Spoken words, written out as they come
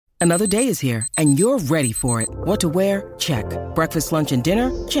Another day is here, and you're ready for it. What to wear? Check. Breakfast, lunch, and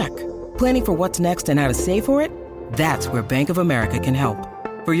dinner? Check. Planning for what's next and how to save for it? That's where Bank of America can help.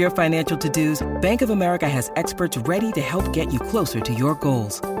 For your financial to-dos, Bank of America has experts ready to help get you closer to your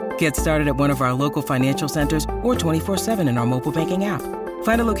goals. Get started at one of our local financial centers or 24/7 in our mobile banking app.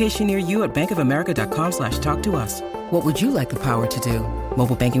 Find a location near you at bankofamerica.com/talktous. What would you like the power to do?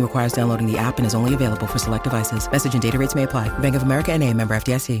 Mobile banking requires downloading the app and is only available for select devices. Message and data rates may apply. Bank of America N.A., member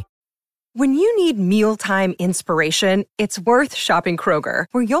FDIC. When you need mealtime inspiration, it's worth shopping Kroger,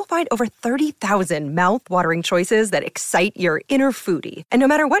 where you'll find over 30,000 mouth-watering choices that excite your inner foodie. And no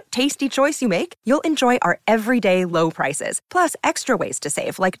matter what tasty choice you make, you'll enjoy our everyday low prices, plus extra ways to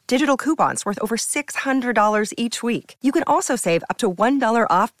save, like digital coupons worth over $600 each week. You can also save up to $1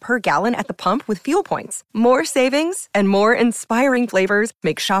 off per gallon at the pump with fuel points. More savings and more inspiring flavors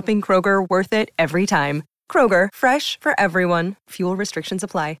make shopping Kroger worth it every time. Kroger, fresh for everyone. Fuel restrictions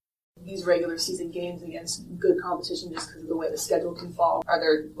apply. These regular season games against good competition just because of the way the schedule can fall? Are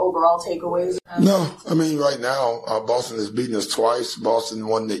there overall takeaways? No. I mean, right now, Boston has beaten us twice. Boston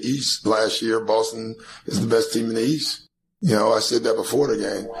won the East last year. Boston is the best team in the East. You know, I said that before the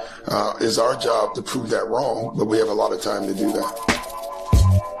game. It's our job to prove that wrong, but we have a lot of time to do that.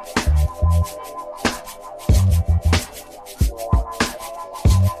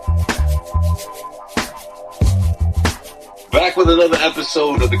 Back with another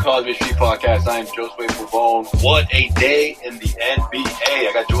episode of the Cosby Street Podcast. I am Josue Pavone. What a day in the NBA.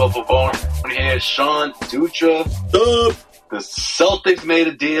 I got Joel Pavone here, Sean Dutra. The Celtics made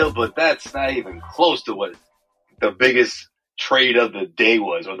a deal, but that's not even close to what the biggest trade of the day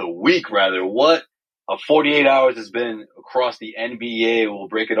was, or the week rather. What a 48 hours has been across the NBA. We'll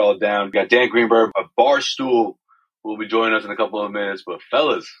break it all down. We got Dan Greenberg, a Barstool, who will be joining us in a couple of minutes. But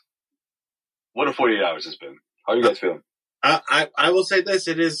fellas, what a 48 hours has been. How are you guys feeling? I will say this.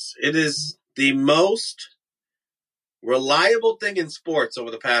 It is the most reliable thing in sports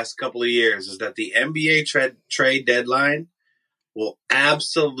over the past couple of years is that the NBA trade deadline will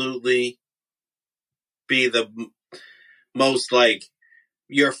absolutely be the most, like,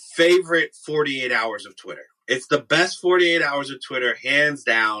 your favorite 48 hours of Twitter. It's the best 48 hours of Twitter, hands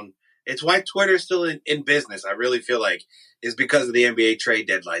down. It's why Twitter's still in business, I really feel like, is because of the NBA trade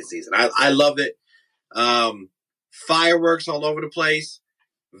deadline season. I love it. Fireworks all over the place,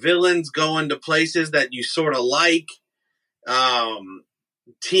 villains going to places that you sort of like,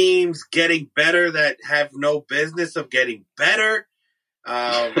 teams getting better that have no business of getting better.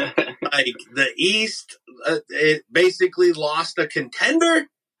 Like the East, it basically lost a contender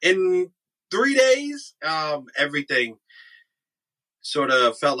in 3 days. Everything sort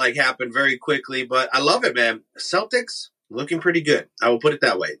of felt like happened very quickly, but I love it, man. Celtics looking pretty good. I will put it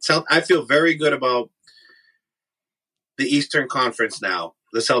that way. I feel very good about the Eastern Conference now.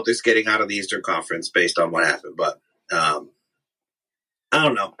 The Celtics getting out of the Eastern Conference based on what happened, but I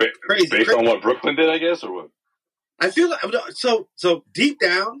don't know. Crazy. On what Brooklyn did, I guess, or what? I feel like, so deep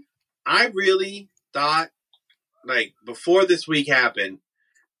down, I really thought, like, before this week happened,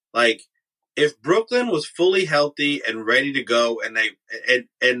 like, if Brooklyn was fully healthy and ready to go, and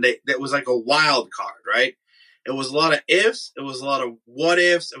that was like a wild card, right? It was a lot of ifs. It was a lot of what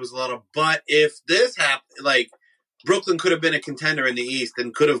ifs. It was a lot of but if this happened, like, Brooklyn could have been a contender in the East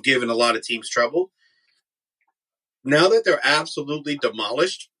and could have given a lot of teams trouble. Now that they're absolutely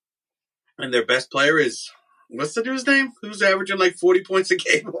demolished and their best player is, what's the dude's name? Who's averaging like 40 points a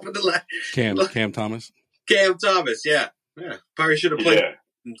game over the last? Cam Thomas. Cam Thomas, yeah. Probably should have played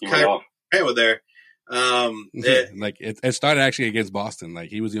Kyrie there. Like it started actually against Boston.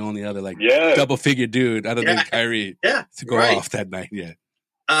 Like he was the only other double figure dude other than Kyrie to go off that night. Yeah.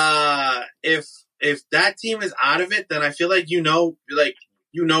 If that team is out of it, then I feel like you know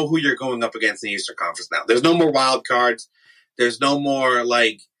who you're going up against in the Eastern Conference now. There's no more wild cards. There's no more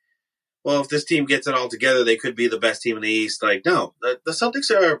like, well, if this team gets it all together, they could be the best team in the East. Like, no, the Celtics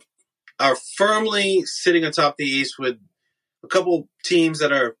are firmly sitting atop the East with a couple teams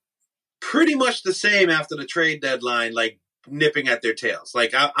that are pretty much the same after the trade deadline, like nipping at their tails.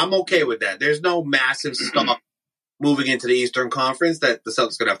 Like, I'm okay with that. There's no massive stuff moving into the Eastern Conference that the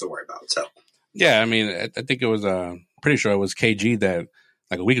Celtics going to have to worry about. So. Yeah, I mean, I think it was pretty sure it was KG that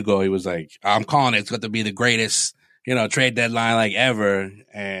like a week ago he was like, "I'm calling it. It's going to be the greatest, trade deadline like ever."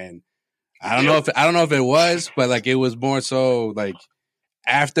 And I don't know if it was, but like it was more so like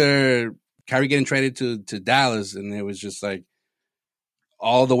after Kyrie getting traded to Dallas, and it was just like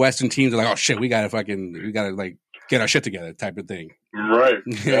all the Western teams are like, "Oh shit, we gotta like get our shit together," type of thing, right?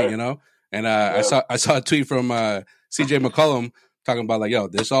 Yeah, And I saw a tweet from CJ McCollum talking about like, yo,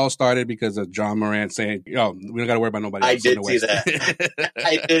 this all started because of John Morant saying, yo, we don't got to worry about nobody else. I did see that.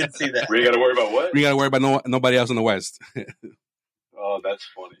 I did see that. We got to worry about what? We got to worry about nobody else in the West. Oh, that's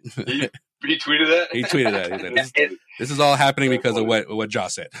funny. He tweeted that? He tweeted that. He said, this is all happening because of what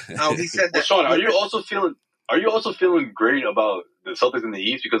Josh said. No, he said that. Sean, are you also feeling great about the Celtics in the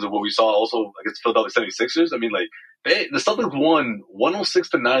East because of what we saw also against Philadelphia 76ers? I mean, like, the Celtics won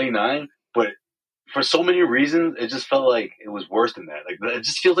 106-99, but for so many reasons, it just felt like it was worse than that. Like, it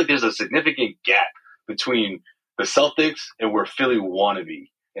just feels like there's a significant gap between the Celtics and where Philly wanna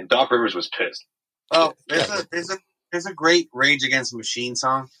be. And Doc Rivers was pissed. Oh, there's a great Rage Against the Machine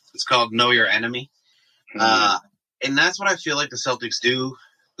song. It's called Know Your Enemy. And that's what I feel like the Celtics do.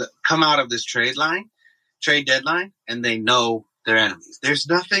 Come out of this trade deadline, and they know their enemies. There's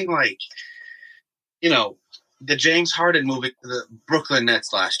nothing like, the James Harden move at the Brooklyn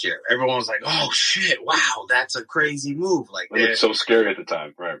Nets last year. Everyone was like, oh, shit, wow, that's a crazy move. Like, it looked so scary at the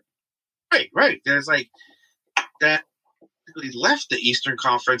time, right? Right. There's like that. He left the Eastern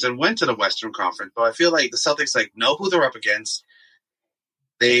Conference and went to the Western Conference, but I feel like the Celtics know who they're up against.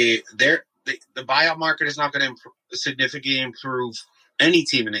 The buyout market is not going to significantly improve any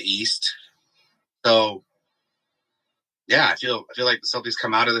team in the East. So, yeah, I feel like the Celtics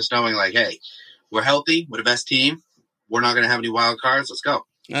come out of this knowing like, hey, we're healthy, we're the best team. We're not going to have any wild cards. Let's go.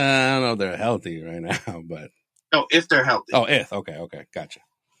 I don't know if they're healthy right now, but no, if they're healthy. Oh, if okay, gotcha.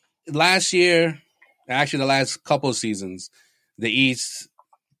 Last year. Actually, the last couple of seasons, the East,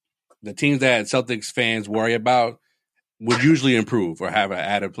 the teams that Celtics fans worry about would usually improve or have an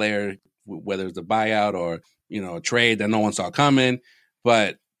added player, whether it's a buyout or, a trade that no one saw coming.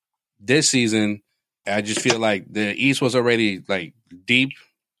 But this season, I just feel like the East was already like deep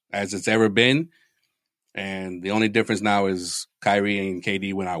as it's ever been. And the only difference now is Kyrie and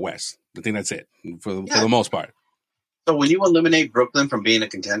KD went out West. I think that's it for the most part. So when you eliminate Brooklyn from being a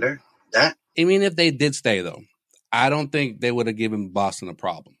contender, if they did stay, though, I don't think they would have given Boston a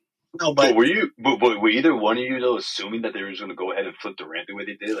problem. No, but were either one of you though assuming that they were just going to go ahead and flip Durant the way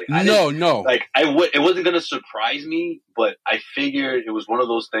they did? Like, no. Like, it wasn't going to surprise me, but I figured it was one of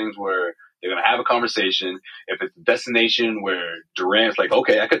those things where they're going to have a conversation. If it's a destination where Durant's like,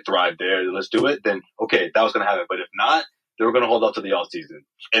 okay, I could thrive there, let's do it. Then okay, that was going to happen. But if not, they were going to hold out to the offseason.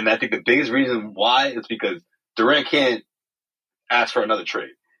 And I think the biggest reason why is because Durant can't ask for another trade.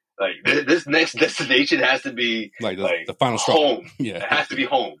 Like, this next destination has to be the final home. Yeah. It has to be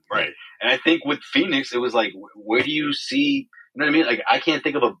home, right? And I think with Phoenix, it was like, where do you see, you know what I mean? Like, I can't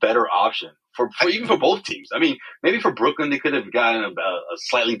think of a better option for even for both teams. I mean, maybe for Brooklyn, they could have gotten a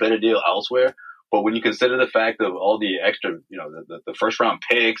slightly better deal elsewhere. But when you consider the fact of all the extra, the first round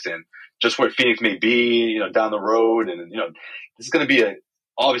picks and just where Phoenix may be, down the road, and, this is going to be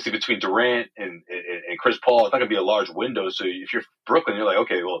obviously between Durant and Chris Paul, it's not going to be a large window. So if you're Brooklyn, you're like,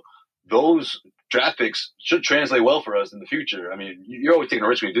 okay, well, those draft picks should translate well for us in the future. I mean, you're always taking a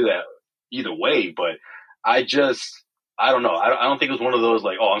risk when you do that either way, but I don't know. I don't think it was one of those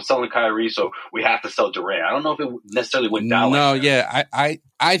like, oh, I'm selling Kyrie, so we have to sell Durant. I don't know if it necessarily went down. No, like that. yeah,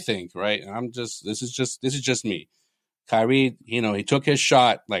 I think, right. This is just me. Kyrie, he took his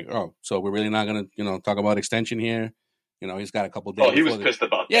shot. Like, oh, so we're really not going to, talk about extension here. He's got a couple days. Oh, he was pissed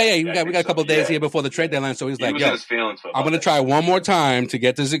about that. Yeah, we got a couple days here before the trade deadline. So he's like, yo, I'm going to try one more time to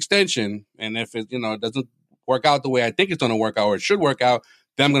get this extension. And if it, it doesn't work out the way I think it's going to work out or it should work out,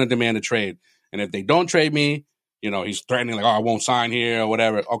 then I'm going to demand a trade. And if they don't trade me, he's threatening like, oh, I won't sign here or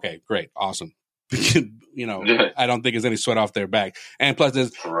whatever. Okay, great. Awesome. I don't think there's any sweat off their back. And plus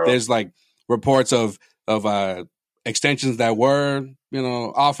there's like reports of extensions that were,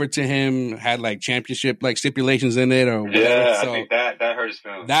 offered to him had like championship like stipulations in it or whatever. Yeah, so I think that hurt his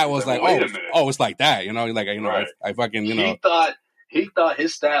feelings. That was like, it's like that, right. I fucking, He thought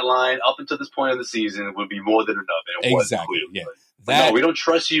his stat line up until this point of the season would be more than enough. And it exactly. wasn't clear. Yeah. No, we don't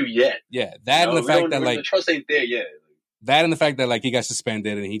trust you yet. Yeah. That and the fact that like the trust ain't there yet. That and the fact that like he got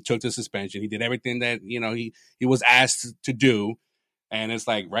suspended and he took the suspension. He did everything that, he was asked to do. And it's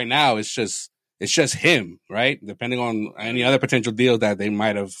like right now it's just him, right? Depending on any other potential deals that they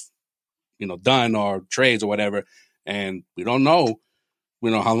might have, done or trades or whatever. And we don't know,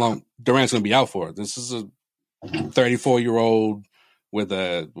 how long Durant's going to be out for. This is a 34-year-old with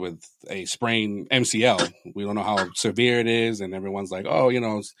a sprained MCL. We don't know how severe it is. And everyone's like, oh,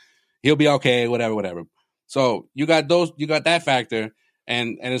 he'll be okay, whatever. So you got that factor.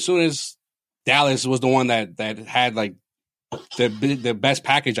 And as soon as Dallas was the one that had like the best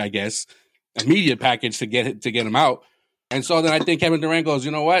package, I guess, immediate package to get him out. And so then I think Kevin Durant goes,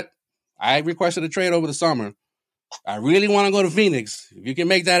 you know what? I requested a trade over the summer. I really want to go to Phoenix. If you can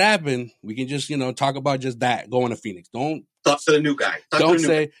make that happen, we can just, talk about just that, going to Phoenix. Don't Talk to the new guy. Don't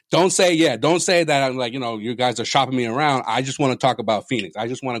say that I'm like, you guys are shopping me around. I just want to talk about Phoenix. I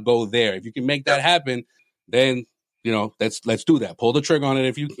just want to go there. If you can make that happen, then let's do that. Pull the trigger on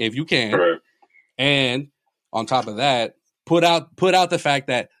it if you can. Right. And on top of that, put out the fact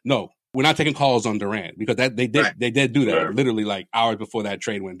that no, we're not taking calls on Durant, because they did do that literally like hours before that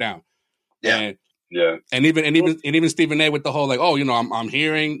trade went down. Yeah. And even Stephen A with the whole like, I'm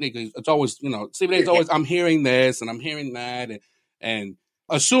hearing, it's always, Stephen A's always, I'm hearing this and I'm hearing that and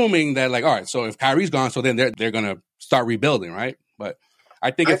assuming that like, all right, so if Kyrie's gone, so then they're going to start rebuilding, right? But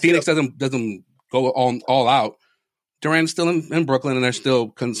I think if Phoenix doesn't go all out, Durant's still in Brooklyn and they're still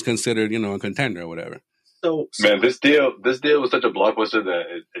considered, a contender or whatever. So man, this deal was such a blockbuster that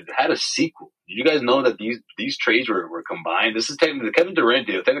it had a sequel. Did you guys know that these trades were combined? This is technically the Kevin Durant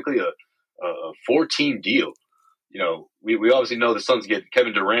deal, technically a 4-team deal. We obviously know the Suns get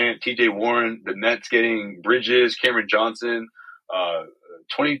Kevin Durant, T.J. Warren, the Nets getting Bridges, Cameron Johnson,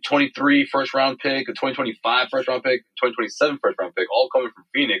 2023 first round pick, a 2025 first round pick, 2027 first round pick, all coming from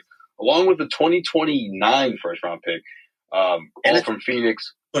Phoenix, along with the 2029 first round pick, all from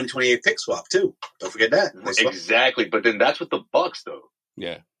Phoenix. 2028 pick swap too. Don't forget that. Exactly, but then that's with the Bucks though.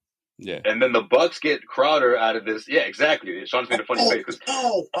 Yeah. And then the Bucks get Crowder out of this. Yeah, exactly. Sean's made a funny face.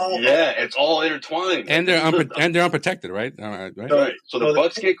 Yeah, it's all intertwined. And they're unprotected, right? Right. So the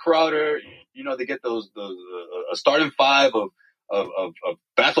Bucks get Crowder. They get those a starting five of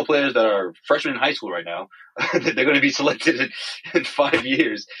basketball players that are freshmen in high school right now. They're going to be selected in 5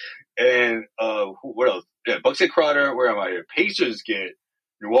 years. And what else? Yeah, Bucks get Crowder. Where am I here? Pacers get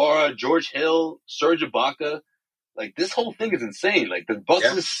Nwora, George Hill, Serge Ibaka. Like, this whole thing is insane. Like, the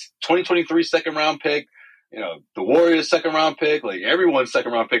Bucks' 2023 second round pick, the Warriors' second round pick, like everyone's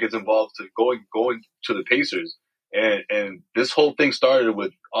second round pick is involved to going to the Pacers. And this whole thing started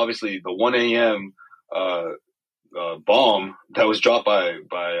with obviously the 1 a.m. Bomb that was dropped by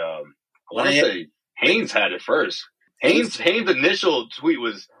I want to say Haynes had it first. Haynes' initial tweet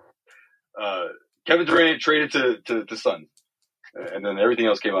was Kevin Durant traded to Suns, and then everything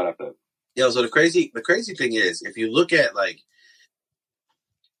else came out after that. So the crazy thing is, if you look at like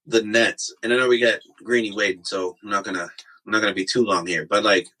the Nets, and I know we got Greeny waiting, so I'm not gonna be too long here. But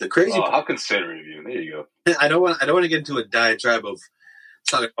like the crazy, how considerate of you. There you go. I don't want to get into a diatribe of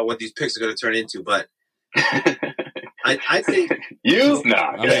talking about what these picks are going to turn into, but I think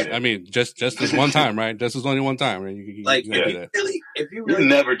I mean, just this one time, right? Just this only one time, right? If you really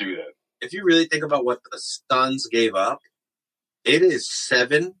never do that. If you really think about what the Suns gave up, it is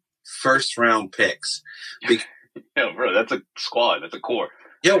 7 first-round picks. Bro, that's a squad. That's a core.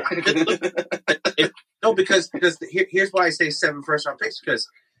 Because here's why I say 7 first-round picks. Because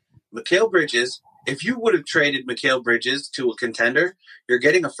Mikal Bridges, if you would have traded Mikal Bridges to a contender, you're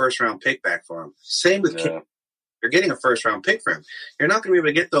getting a first-round pick back for him. Same with you're getting a first-round pick for him. You're not going to be able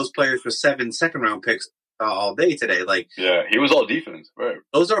to get those players for 7 second-round picks all day today. He was all defense. Right.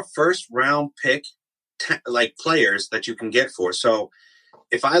 Those are first-round pick players that you can get for. So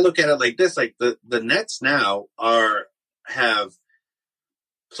if I look at it like this, like the Nets now have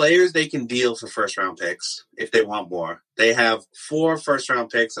players they can deal for first-round picks if they want more. They have 4 first-round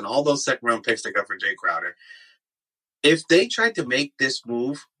picks and all those second-round picks they got for Jay Crowder. If they tried to make this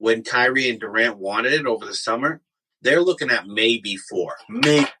move when Kyrie and Durant wanted it over the summer, they're looking at maybe 4.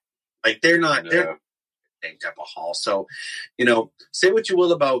 Maybe. Like, they're not they're type of haul. So, say what you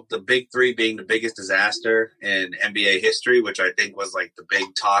will about the big 3 being the biggest disaster in NBA history, which I think was like the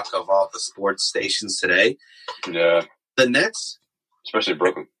big talk of all the sports stations today. Yeah. The Nets, especially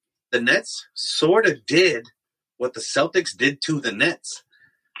Brooklyn, the Nets sort of did what the Celtics did to the Nets.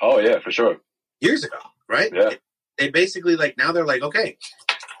 Oh yeah, for sure. Years ago, right? Yeah. They basically now they're like, okay,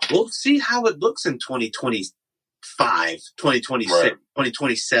 we'll see how it looks in 2025, 2026, right.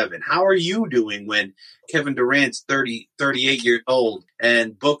 2027. How are you doing when Kevin Durant's 38 years old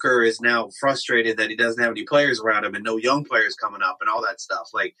and Booker is now frustrated that he doesn't have any players around him and no young players coming up and all that stuff?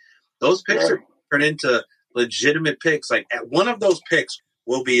 Like, those picks are turned into legitimate picks. Like, one of those picks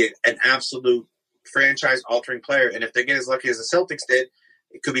will be an absolute franchise-altering player. And if they get as lucky as the Celtics did,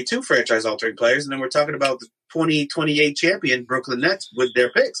 it could be 2 franchise-altering players. And then we're talking about the 2028 champion Brooklyn Nets with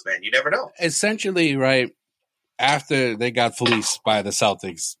their picks, man. You never know. Essentially, right, after they got fleeced by the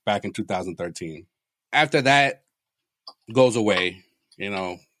Celtics back in 2013, after that goes away,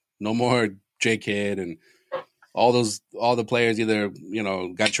 no more J Kidd and all the players either,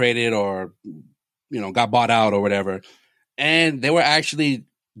 got traded or, got bought out or whatever. And they were actually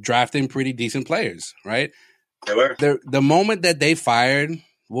drafting pretty decent players, right? They were. The moment that they fired,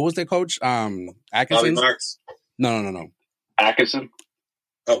 what was their coach? Atkinson? Marks. No. Atkinson?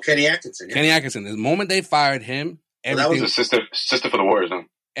 Oh, Kenny Atkinson. Yeah. Kenny Atkinson. The moment they fired him, that was everything, sister for the Warriors, huh?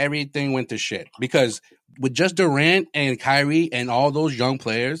 everything went to shit. Because with just Durant and Kyrie and all those young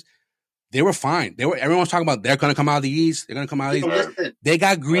players, they were fine. Everyone's talking about they're going to come out of the East. They're going to come out of the East. They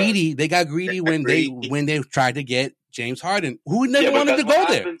got greedy. They got greedy when they tried to get James Harden, who never wanted to go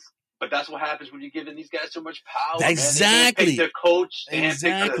there. But that's what happens when you're giving these guys so much power. Exactly. Man. They pick their coach.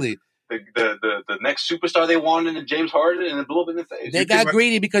 Exactly. The next superstar they wanted in James Harden, and it blew up in the face. They got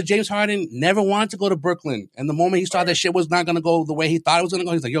greedy because James Harden never wanted to go to Brooklyn. And the moment he saw that shit was not going to go the way he thought it was going to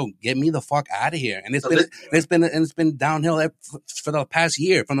go, he's like, "Yo, get me the fuck out of here." And it's been downhill for the past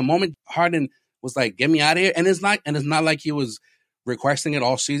year. From the moment Harden was like, "Get me out of here," and it's not like he was requesting it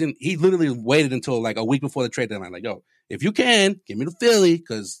all season. He literally waited until like a week before the trade deadline, like, "Yo, if you can, give me to Philly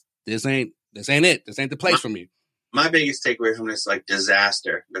because this ain't it. This ain't the place for me." My biggest takeaway from this like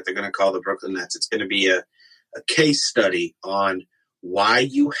disaster that they're going to call the Brooklyn Nets, it's going to be a case study on why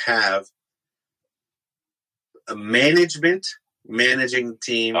you have a managing the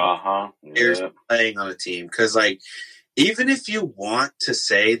team, players playing on a team. Because like, even if you want to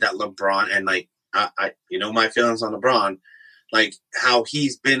say that LeBron and like, I my feelings on LeBron, like how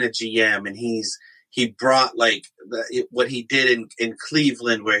he's been a GM and he brought like what he did in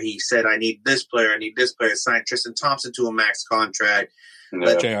Cleveland, where he said, I need this player, signed Tristan Thompson to a max contract.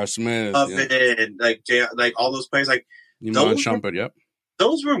 J.R. Smith. And like all those players, like Iman Shumpert, yep.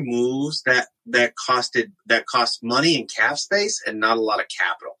 Those were moves that cost money and cap space and not a lot of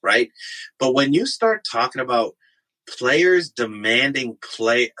capital, right? But when you start talking about players demanding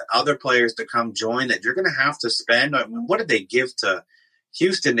other players to come join, that you're going to have to spend. I mean, what did they give to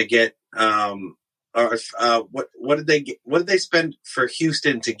Houston to get? What did they spend for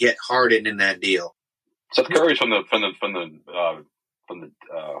Houston to get Harden in that deal? Seth Curry's from the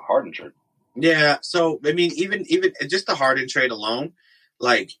Harden trade. Yeah, so I mean, even just the Harden trade alone,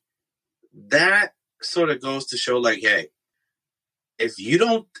 like that sort of goes to show, like, hey, if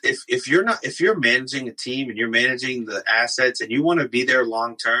you're managing a team and you're managing the assets and you want to be there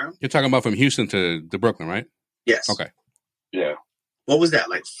long term, you're talking about from Houston to Brooklyn, right? Yes. Okay. Yeah. What was that,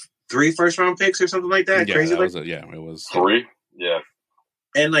 like 3 first-round picks or something like that? Yeah, Crazy. It was 3. Yeah.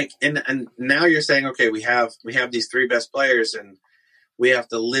 And like, and now you're saying, okay, we have these 3 best players, and we have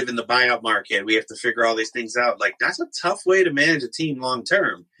to live in the buyout market. We have to figure all these things out. Like, that's a tough way to manage a team long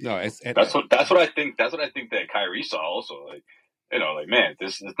term. No, that's what I think. That's what I think that Kyrie saw also. Like, like, man,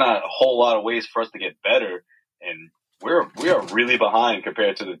 this is not a whole lot of ways for us to get better, and we are really behind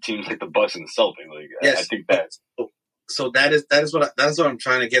compared to the teams like the Bucks and the Celtics. Like, yes. I think that's. So that's what I'm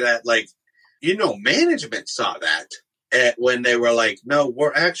trying to get at. Like, management saw that when they were like, no,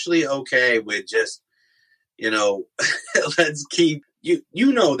 we're actually okay with just, let's keep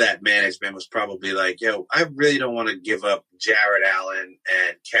that management was probably like, yo, I really don't want to give up Jared Allen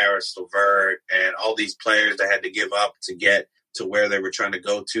and Karis LeVert and all these players that had to give up to get to where they were trying to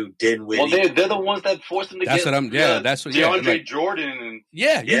go to. Dinwiddie. Well, they're the ones that forced them to that's get. That's what DeAndre Jordan. And,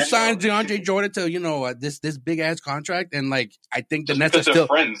 you signed DeAndre Jordan to this big ass contract, and like I think the Nets are still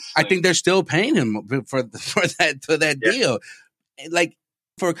friends. I think they're still paying him for that deal. Like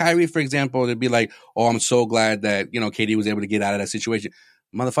for Kyrie, for example, they'd be like, "Oh, I'm so glad that KD was able to get out of that situation."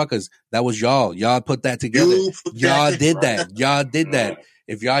 Motherfuckers, that was y'all. Y'all put that together. Y'all did that. Y'all did that.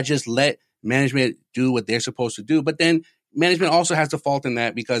 If y'all just let management do what they're supposed to do, but then. Management also has to fault in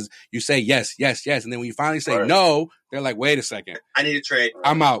that because you say yes, yes, yes. And then when you finally say no, they're like, wait a second. I need a trade.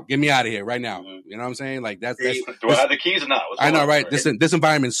 I'm out. Get me out of here right now. Mm-hmm. You know what I'm saying? Like that's do I have the keys or not? I know, right? This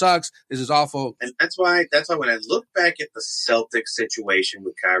environment sucks. This is awful. And that's why when I look back at the Celtics situation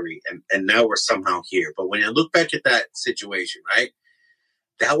with Kyrie, and now we're somehow here, but when I look back at that situation, right?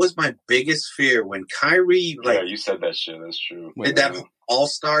 That was my biggest fear when Kyrie, you said that shit. That's true. Did that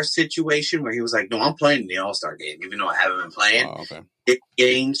All-Star situation where he was like, no, I'm playing in the All-Star game, even though I haven't been playing. Oh, okay.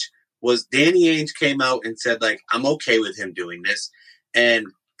 Danny Ainge came out and said, like, I'm okay with him doing this. And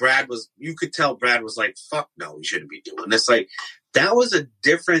you could tell Brad was like, fuck no, we shouldn't be doing this. Like, that was a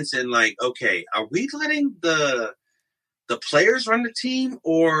difference in like, okay, are we letting the players run the team,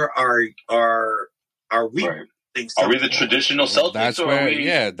 or are we? Right. Are we the traditional Celtics? That's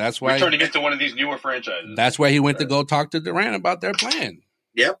where, that's why we're turning into one of these newer franchises. That's where he went to go talk to Durant about their plan.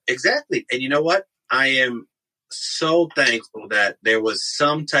 Yep, exactly. And you know what? I am so thankful that there was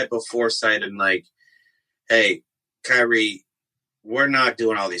some type of foresight in like, hey, Kyrie, we're not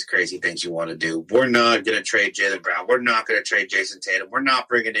doing all these crazy things you want to do. We're not going to trade Jaylen Brown. We're not going to trade Jason Tatum. We're not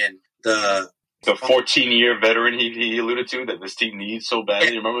bringing in the 14-year veteran he alluded to that this team needs so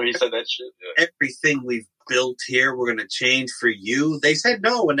badly. Remember he said that shit? Yeah. Everything we've built here, we're going to change for you. They said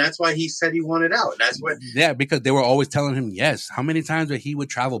no, and that's why he said he wanted out. That's what. Yeah, because they were always telling him yes. How many times that he would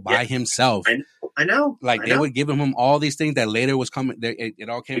travel by himself? Like they would give him all these things that later was coming. It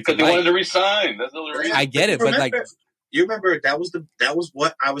all came because they wanted to resign. That's the reason. I get it, but like you remember that was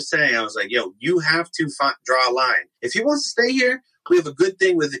what I was saying. I was like, yo, you have to draw a line. If he wants to stay here, we have a good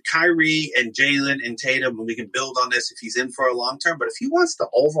thing with Kyrie and Jalen and Tatum, and we can build on this if he's in for a long term. But if he wants to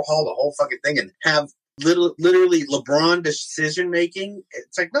overhaul the whole fucking thing and have literally LeBron decision making,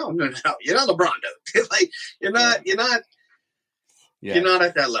 it's like no, you're not LeBron, dude. Like you're not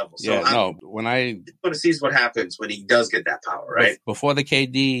at that level. So when I want to see what happens when he does get that power, right? Before the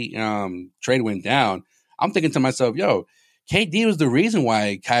KD trade went down, I'm thinking to myself, yo, KD was the reason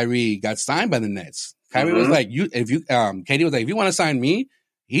why Kyrie got signed by the Nets. Kyrie was like, KD was like, if you want to sign me,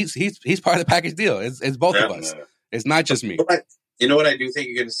 he's part of the package deal. It's both of us. It's not just me. You know what I do think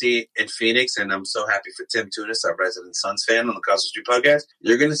you're going to see in Phoenix, and I'm so happy for Tim Tunis, our resident Suns fan on the Cosmo Street podcast.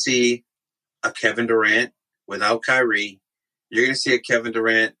 You're going to see a Kevin Durant without Kyrie. You're going to see a Kevin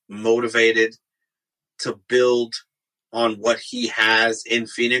Durant motivated to build on what he has in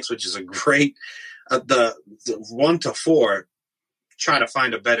Phoenix, which is a great the 1 to 4. Try to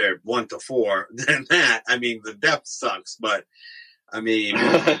find a better 1 to 4 than that. I mean, the depth sucks, but I mean,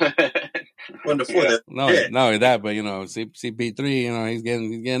 1 to 4. Not only that, but CP3, he's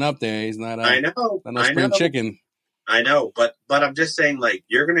getting up there. He's not. I know. Not no spring chicken. I know, but I'm just saying, like,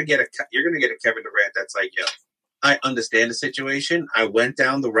 you're gonna get a Kevin Durant that's like, yo, I understand the situation. I went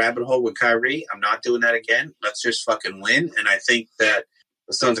down the rabbit hole with Kyrie. I'm not doing that again. Let's just fucking win. And I think that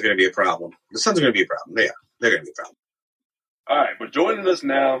the Suns are going to be a problem. They're going to be a problem. They're going to be a problem. All right, but joining us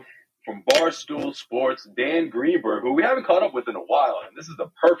now from Barstool Sports, Dan Greenberg, who we haven't caught up with in a while. And this is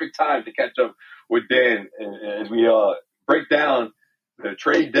the perfect time to catch up with Dan as we break down the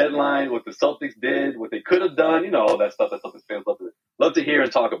trade deadline, what the Celtics did, what they could have done, all that stuff that Celtics fans love to hear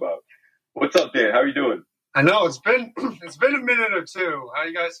and talk about. What's up, Dan? How are you doing? I know it's been a minute or two. How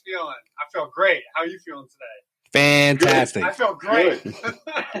you guys feeling? I feel great. How are you feeling today? Fantastic. Good. I feel great.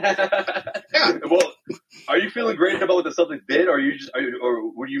 Yeah. Well, are you feeling great about what the Celtics did, or or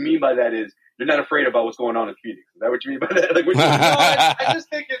what you mean by that is you're not afraid about what's going on in Phoenix? Is that what you mean by that? Like, I just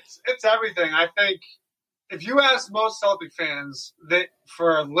think it's everything. I think if you ask most Celtic fans that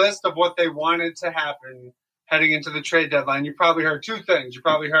for a list of what they wanted to happen heading into the trade deadline, you probably heard two things. You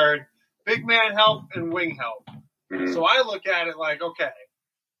probably heard big man help and wing help. Mm-hmm. So I look at it like, okay,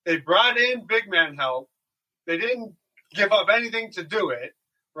 they brought in big man help. They didn't give up anything to do it,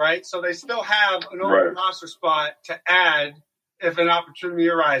 right? So they still have an open roster spot to add if an opportunity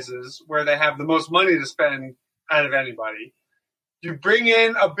arises where they have the most money to spend out of anybody. You bring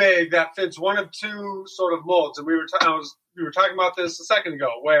in a big that fits one of two sort of molds. And we were talking about this a second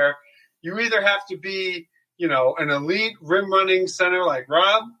ago, where you either have to be, an elite rim running center like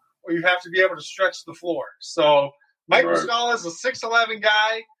Rob, or you have to be able to stretch the floor. So Mike Muscala is a 6'11"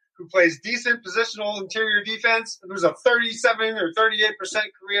 guy who plays decent positional interior defense, and who's a 37 or 38%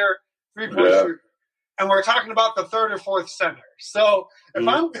 career three-point shooter. And we're talking about the third or fourth center. So if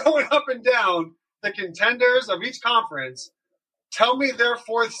I'm going up and down the contenders of each conference, tell me their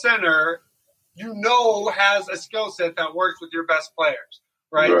fourth center, has a skill set that works with your best players,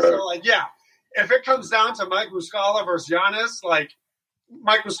 right? So, if it comes down to Mike Muscala versus Giannis,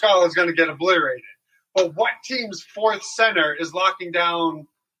 Mike Muscala is going to get obliterated. But what team's fourth center is locking down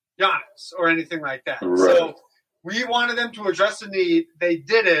Giannis or anything like that? Right. So we wanted them to address the need. They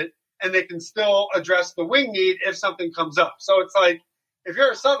did it, and they can still address the wing need if something comes up. So it's like, if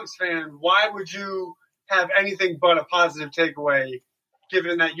you're a Celtics fan, why would you have anything but a positive takeaway,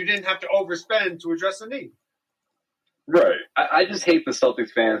 given that you didn't have to overspend to address the need? Right. I just hate the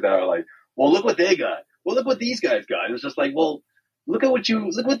Celtics fans that are like, well, look what they got. Well, look what these guys got. It's just like, well, look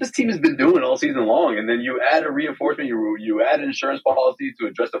what this team has been doing all season long. And then you add a reinforcement, you add an insurance policy to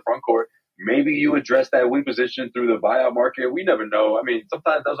address the front court. Maybe you address that wing position through the buyout market. We never know. I mean,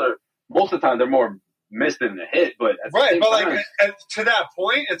 sometimes most of the time they're more missed than a hit. But to that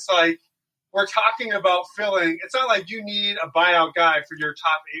point, it's like we're talking about filling. It's not like you need a buyout guy for your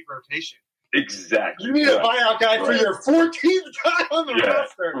top 8 rotation. Exactly. You need a buyout guy for your 14th guy on the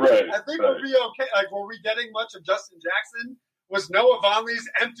roster. Right. I think we'll be okay. Like, were we getting much of Justin Jackson? Was Noah Vonleh's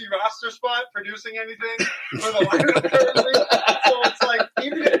empty roster spot producing anything for the lineup currently? So it's like,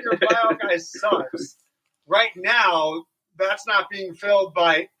 even if your buyout guy sucks, right now, that's not being filled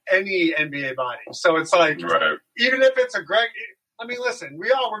by any NBA body. So it's like, even if it's a Greg... I mean, listen,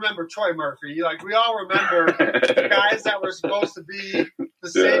 we all remember Troy Murphy. Like, we all remember the guys that were supposed to be the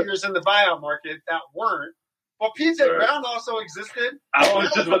saviors in the buyout market that weren't. But PJ Brown also existed. I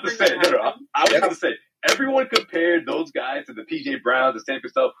was just about to say, I was going to say, everyone compared those guys to the PJ Browns, the same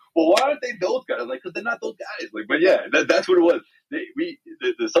stuff. Well, why aren't they those guys? Like, because they're not those guys. Like, but yeah, that's what it was.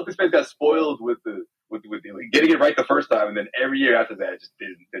 the Celtics fans got spoiled with getting it right the first time, and then every year after that, it just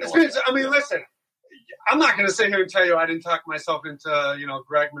didn't work. I mean, listen, I'm not going to sit here and tell you I didn't talk myself into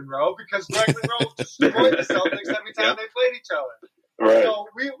Greg Monroe, because Greg Monroe destroyed the Celtics every time they played each other. Right. So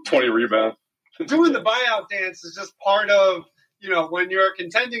 20 rebounds. Doing the buyout dance is just part of when you're a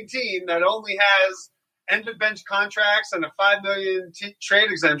contending team that only has end of bench contracts and a $5 million trade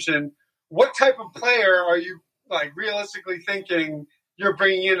exemption. What type of player are you realistically thinking you're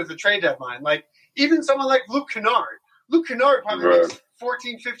bringing in at the trade deadline? Like even someone like Luke Kennard. Luke Kennard probably makes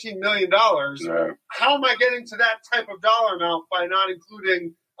 $14-15 million. Right. How am I getting to that type of dollar amount by not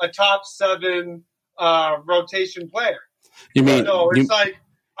including a top 7 rotation player? It's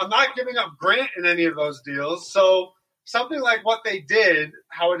I'm not giving up Grant in any of those deals. So something like what they did,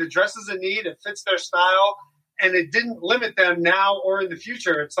 how it addresses a need, it fits their style, and it didn't limit them now or in the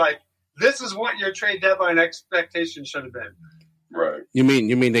future. It's like, this is what your trade deadline expectation should have been. Right. You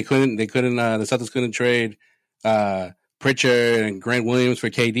mean they couldn't the Celtics couldn't trade Pritchard and Grant Williams for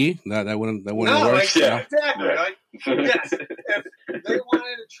KD? That wouldn't work. Exactly. Yeah. Yes, if they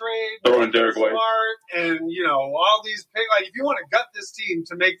wanted to trade throw in Derek White and all these if you want to gut this team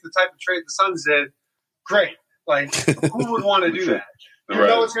to make the type of trade the Suns did, great. Who would want to do that? You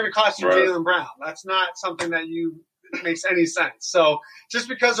know it's going to cost you Jaylen Brown. That's not something that makes any sense. So just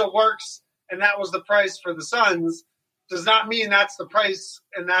because it works and that was the price for the Suns does not mean that's the price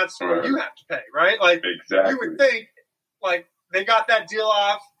and that's what you have to pay, right? Exactly. You would think they got that deal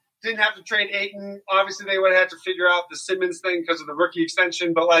off, didn't have to trade Ayton. Obviously they would have had to figure out the Simmons thing because of the rookie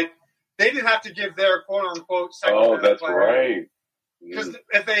extension, but they didn't have to give their quote unquote second that's player. Right. Because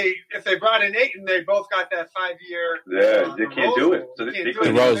if they brought in Ayton, they both got that 5-year. Yeah, they can't do it. So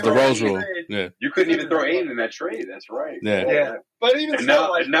the Rose rule. Yeah, you couldn't even throw Ayton in that trade. That's right. Yeah. But even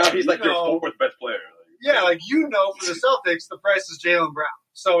now he's your 4th best player. For the Celtics, the price is Jaylen Brown.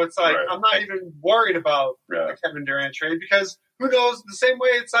 So it's I'm not even worried about the Kevin Durant trade, because who knows? The same way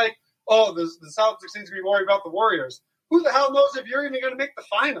it's the Celtics seem to be worried about the Warriors. Who the hell knows if you're even going to make the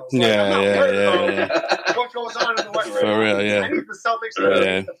finals? I'm not worried about what goes on in the West. For real, I need the Celtics to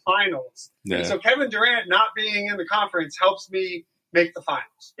make the finals. Yeah. And so Kevin Durant not being in the conference helps me make the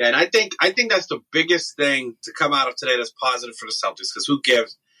finals. Yeah, and I think that's the biggest thing to come out of today that's positive for the Celtics, because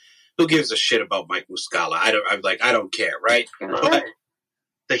who gives a shit about Mike Muscala? I don't care, right? But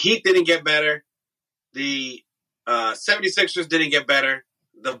the Heat didn't get better. The 76ers didn't get better.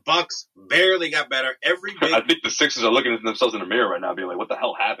 The Bucks barely got better. I think the Sixers are looking at themselves in the mirror right now, being like, "What the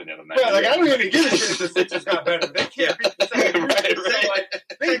hell happened in them?" Yeah, I don't even give a shit if the Sixers got better. They can't beat the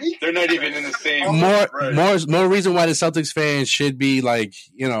Celtics. They're not even in the same. More reason why the Celtics fans should be more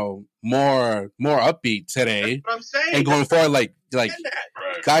upbeat today. That's what I'm saying. And going forward,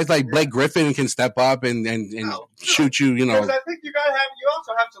 guys like Blake Griffin can step up and shoot you. Because I think you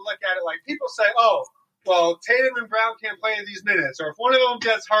also have to look at it people say, "Oh, well, Tatum and Brown can't play these minutes," or if one of them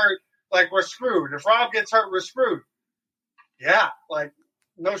gets hurt, we're screwed. If Rob gets hurt, we're screwed. Yeah,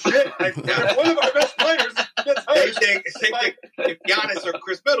 no shit. If one of our best players gets hurt, if Giannis or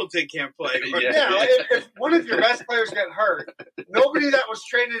Chris Middleton can't play. If one of your best players get hurt, nobody that was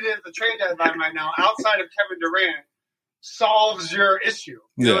traded at the trade deadline right now, outside of Kevin Durant, solves your issue.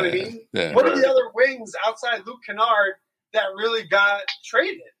 You know what I mean? Yeah. What are the other wings outside Luke Kennard that really got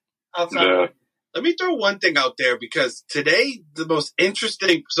traded outside of him? Let me throw one thing out there, because today the most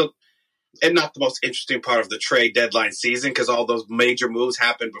interesting, and not the most interesting part of the trade deadline season, because all those major moves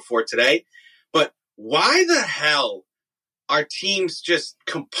happened before today, but why the hell are teams just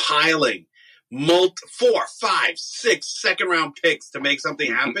compiling 4, 5, 6 second-round picks to make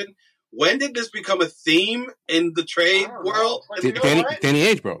something happen? When did this become a theme in the trade world? Danny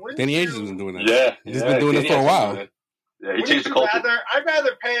Ainge, bro. Danny Ainge has been doing that. Yeah. He's been doing it for a while. Yeah, he changed the culture. I'd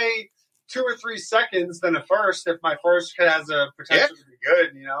rather pay 2 or 3 seconds than a first if my first has a potential to be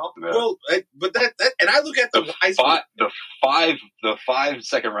good, Yeah. Well, but that and I look at the five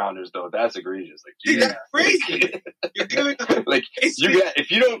second rounders though. That's egregious. Dude, that's crazy. You're doing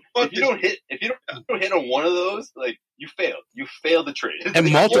if you don't hit on one of those, you failed. You failed the trade. And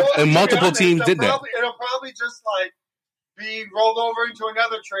multiple teams did that. It'll probably just be rolled over into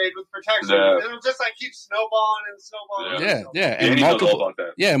another trade with protection. Yeah. It'll just keep snowballing and snowballing. Yeah.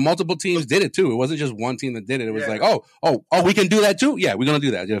 And multiple teams did it too. It wasn't just one team that did it. It was oh, we can do that too. Yeah, we're gonna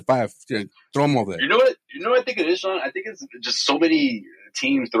do that. Yeah, 5. Yeah, throw them over there. You know what I think it is, Sean? I think it's just so many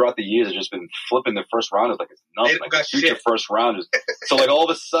teams throughout the years have just been flipping their first rounders like it's nothing. Future first rounders. So all of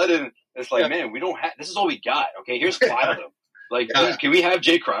a sudden it's man, we don't have. This is all we got. Okay, here's 5 of them. Please, can we have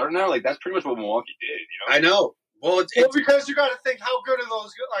Jay Crowder now? That's pretty much what Milwaukee did. I know. Well, because you got to think, how good are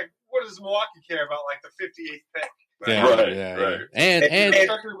those? What does Milwaukee care about? The 58th pick. Yeah, Right. yeah. And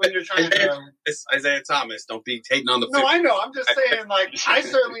especially when you're trying to. It's Isaiah Thomas. Don't be hating on the. No, I know. I'm just saying. Like, I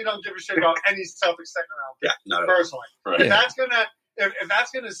certainly don't give a shit about any Celtics second round pick. Yeah, not personally. Right. If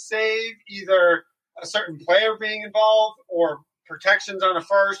that's gonna save either a certain player being involved or protections on a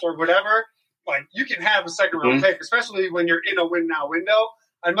first or whatever, like you can have a second round pick, especially when you're in a win now window.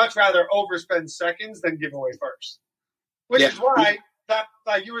 I'd much rather overspend seconds than give away first. Which is why that,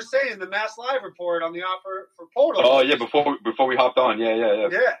 like you were saying, the Mass Live report on the offer for Portal. Oh yeah, before we hopped on, yeah.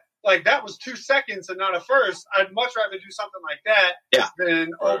 Yeah, like that was 2 seconds and not a first. I'd much rather do something like that than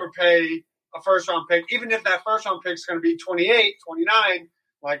overpay a first round pick, even if that first round pick is going to be 28, 29.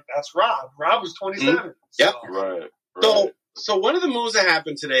 Like that's Rob. Rob was 27. Yep. Right. So one of the moves that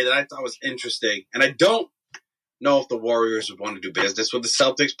happened today that I thought was interesting, and I don't know if the Warriors would want to do business with the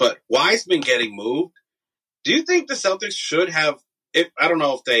Celtics, but Wiseman getting moved. Do you think the Celtics should have? I don't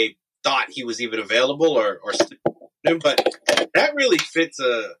know if they thought he was even available or but that really fits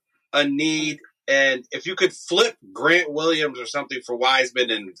a need. And if you could flip Grant Williams or something for Wiseman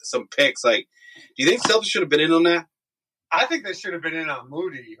and some picks, like, do you think Celtics should have been in on that? I think they should have been in on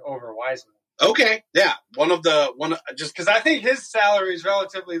Moody over Wiseman. Okay, yeah, just because I think his salary is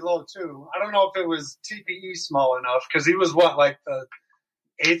relatively low too. I don't know if it was TPE small enough because he was like the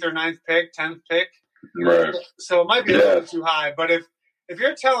 8th or 9th pick, 10th pick, right? So it might be a little too high. But if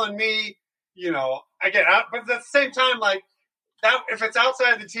you're telling me, but at the same time, like that, if it's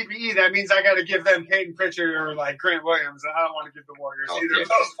outside the TPE, that means I got to give them Peyton Pritchard or like Grant Williams. And I don't want to give the Warriors either of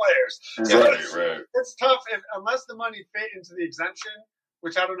those players. Right. It's tough unless the money fit into the exemption.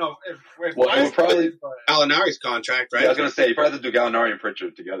 Which I don't know if it would probably Gallinari's contract, right? Yeah, I was going to say, you probably have to do Gallinari and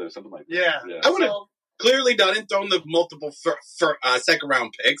Pritchard together, something like that. Yeah. I would have clearly done it, thrown the multiple for second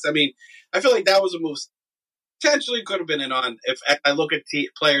round picks. I mean, I feel like that was a move potentially could have been in on. If I look at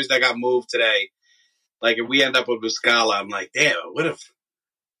players that got moved today, like if we end up with Muscala, I'm like, damn, I would have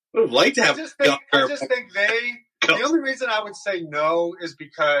liked to have. I just think the only reason I would say no is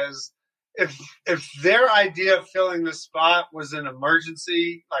because if their idea of filling the spot was an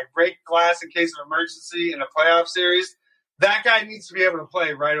emergency, like break glass in case of emergency in a playoff series, that guy needs to be able to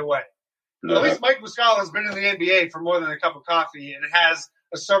play right away. Yeah. At least Mike Muscala has been in the NBA for more than a cup of coffee and has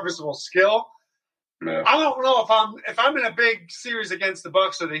a serviceable skill. Yeah. I don't know if I'm in a big series against the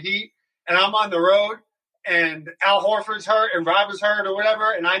Bucks or the Heat and I'm on the road and Al Horford's hurt and Rob is hurt or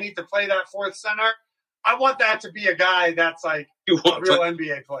whatever, and I need to play that fourth center. I want that to be a guy that's like a real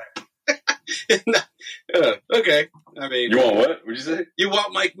NBA player. Okay. I mean, you want what? What'd you say? You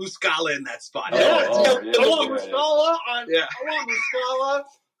want Mike Muscala in that spot. I want Muscala. I want Muscala.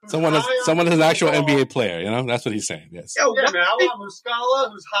 Someone is an actual NBA player, That's what he's saying, yes. Man. I want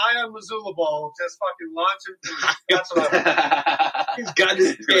Muscala, who's high on Mazzulla ball, just fucking launch him through. That's what I want. He's got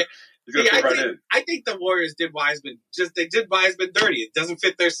his... I think the Warriors did Wiseman. They did Wiseman dirty. It doesn't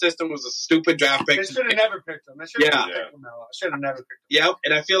fit their system. It was a stupid draft pick. They should have never picked him. They should have never picked him. Yep.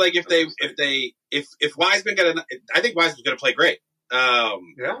 And I feel like if Wiseman I think Wiseman's going to play great.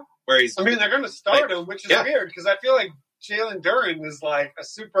 Where he's. I mean, they're going to start him, which is weird because I feel like Jalen Duren is like a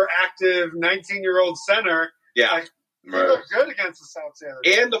super active 19-year-old center. Yeah. Like, he looked good against the South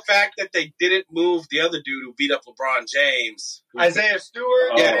End. And the fact that they didn't move the other dude who beat up LeBron James. Isaiah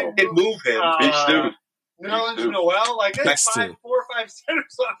Stewart. Yeah, didn't move him. Nerlens Noel. Like, there's 4 or 5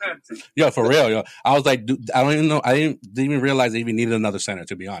 centers on that team. Yo, for real, yo. I was like, dude, I don't even know. I didn't even realize they even needed another center,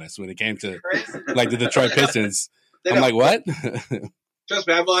 to be honest, when it came to, like, the Detroit Pistons. I'm like, what? Trust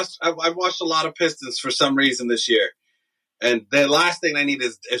me, I've watched a lot of Pistons for some reason this year. And the last thing I need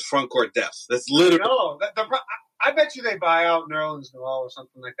is front court depth. That's literally... No, I bet you they buy out Nerlens Noel or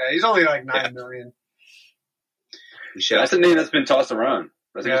something like that. He's only like $9 million. That's a name that's been tossed around.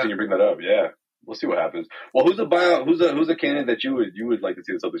 That's interesting you bring that up. Yeah, we'll see what happens. Well, who's a buyout? Who's a candidate that you would like to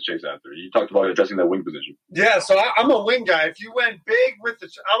see the Celtics chase after? You talked about addressing that wing position. Yeah, so I'm a wing guy. If you went big with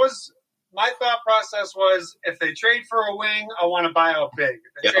my thought process was if they trade for a wing, I want to buy out big.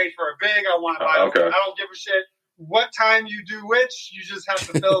 If they trade for a big, I want to buy out. I don't give a shit what time you do which. You just have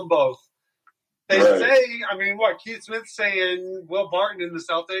to fill them both. They say, I mean, what, Keith Smith's saying Will Barton in the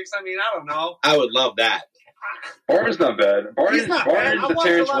Celtics? I mean, I don't know. I would love that. Barton's not bad. Barton's the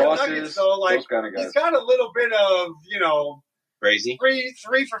Terrence Rosses, those kind of guys. He's got a little bit of, crazy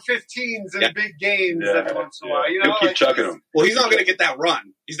 3 for 15s in big games every once in a while. He'll keep chucking them. Well, he's not going to get that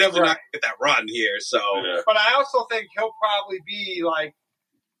run. He's definitely not going to get that run here. So, But I also think he'll probably be like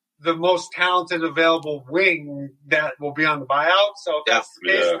the most talented available wing that will be on the buyout. So if that's the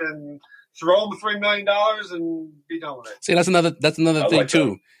case, then throw him $3 million and be done with it. See, that's another thing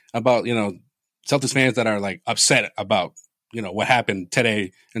too about Celtics fans that are like upset about what happened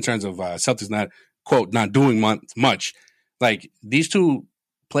today in terms of Celtics not quote, not doing much. Like these two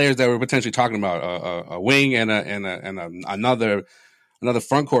players that we're potentially talking about, a wing and another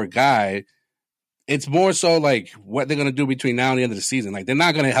front court guy. It's more so like what they're going to do between now and the end of the season. Like they're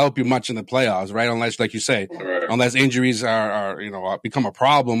not going to help you much in the playoffs, right? Unless, like you say, unless injuries are become a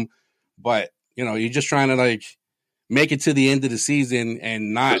problem. But you're just trying to like make it to the end of the season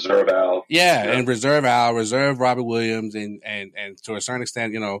and not reserve Al. And reserve Al, reserve Robert Williams, and to a certain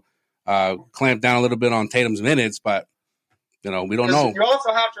extent, clamp down a little bit on Tatum's minutes. But we don't know. You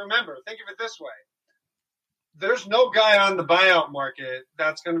also have to remember, think of it this way. There's no guy on the buyout market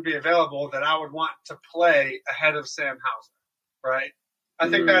that's going to be available that I would want to play ahead of Sam Hauser, right? I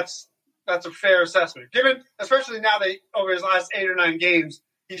think that's a fair assessment. Given, especially now over his last 8 or 9 games,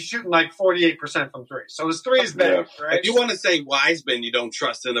 he's shooting like 48% from three. So his three is big, right? If you want to say Wiseman, you don't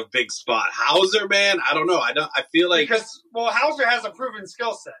trust in a big spot. Hauser, man, I don't know. I feel like Hauser has a proven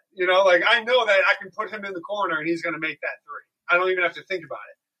skill set. Like I know that I can put him in the corner and he's going to make that three. I don't even have to think about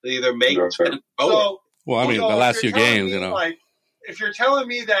it. They either make the last few games, Like, if you're telling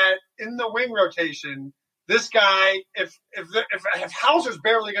me that in the wing rotation, this guy, if Hauser's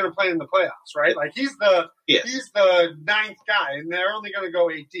barely going to play in the playoffs, right? Like he's the 9th guy, and they're only going to go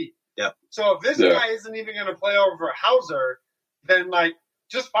 8 deep. Yep. So if this guy isn't even going to play over Hauser, then like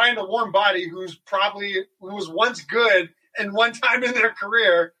just find a warm body who was once good and one time in their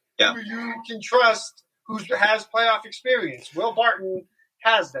career who you can trust, who has playoff experience. Will Barton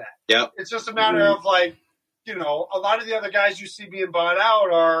has that. Yeah. It's just a matter of like, a lot of the other guys you see being bought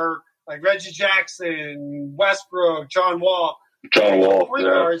out are like Reggie Jackson, Westbrook, John Wall. Point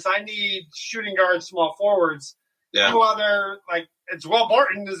guards. I need shooting guards, small forwards. Yeah. No other, like, it's Will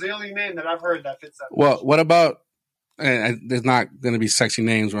Barton is the only name that I've heard that fits that. Well, what about, and there's not going to be sexy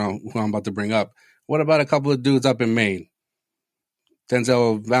names who I'm about to bring up. What about a couple of dudes up in Maine?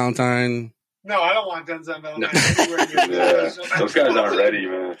 Denzel Valentine. No, I don't want Denzel Valentine. No. Those guys aren't ready,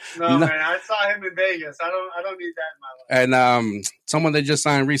 man. No, man. I saw him in Vegas. I don't need that in my life. And someone they just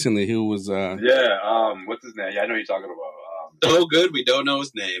signed recently who was what's his name? Yeah, I know who you're talking about. So good, we don't know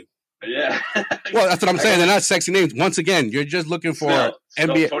his name. Yeah. Well, that's what I'm saying. They're not sexy names. Once again, you're just looking for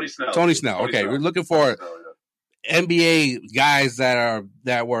NBA. Tony Snell. Okay, we're looking for NBA guys that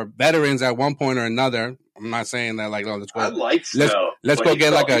were veterans at one point or another. I'm not saying that like, let's go. I like Snell. Let's go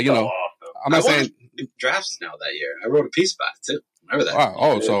get like a I'm not saying draft Snell that year. I wrote a piece about it too. Remember that? Wow.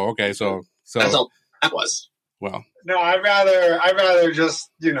 Oh, so okay, so that's all that was. Well, no, I'd rather just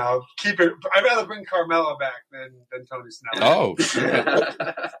keep it. I'd rather bring Carmelo back than Tony Snell. Oh,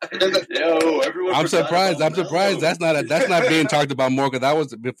 yo, everyone! I'm surprised. That's not being talked about more because that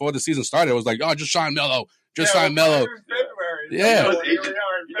was before the season started. It was like, oh, just sign Melo, sign Melo. Yeah,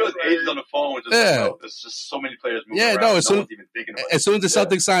 his agent's on the phone. There's just so many players moving around. No, as soon as the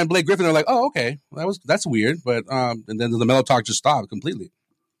Celtics signed Blake Griffin, they're like, oh, okay, that's weird. But and then the Melo talk just stopped completely.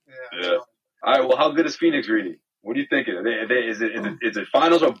 Yeah. All right. Well, how good is Phoenix really? What are you thinking? Is it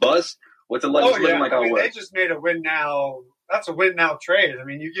finals or bust? What's it looking like? They just made a win now. That's a win now trade. I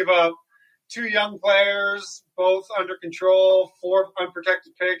mean, you give up 2 young players, both under control, 4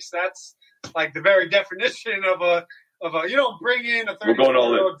 unprotected picks. That's like the very definition of a. You don't bring in a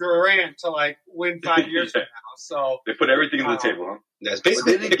 30-year-old Durant to like win 5 years from now. So they put everything on the table, huh? That's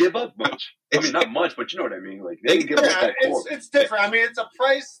basically they didn't give up much. I mean, not much, but you know what I mean. Like they didn't give up that core. It's different. I mean, it's a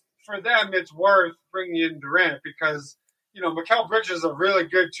price for them. It's worth bringing in Durant because Mikal Bridges is a really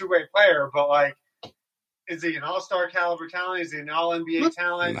good 2-way player, but like, is he an all-star caliber talent? Is he an all-NBA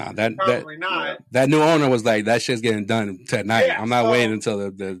talent? Nah, probably not. That new owner was like, that shit's getting done tonight. Yeah, I'm not waiting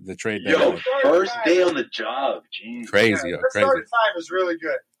until the trade. First day on the job. Jeez. Crazy. Yeah, the starting 5 is really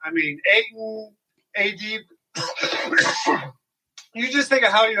good. I mean, Ayton, AD, you just think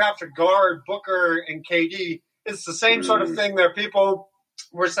of how you have to guard Booker and KD. It's the same sort of thing that people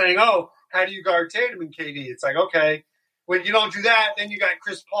were saying, oh, how do you guard Tatum and KD? It's like, okay. When you don't do that, then you got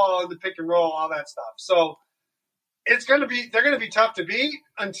Chris Paul in the pick and roll, all that stuff. So they're going to be tough to beat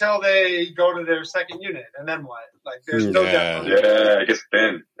until they go to their second unit, and then what? Like there's no doubt. Yeah, I guess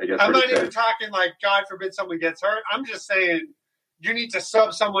then. I'm not even talking like God forbid someone gets hurt. I'm just saying you need to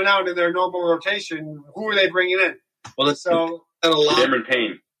sub someone out in their normal rotation. Who are they bringing in? Well, a lot. Cameron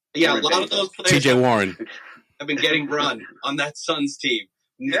Payne. Yeah, a lot of those players. TJ Warren have been getting run on that Suns team.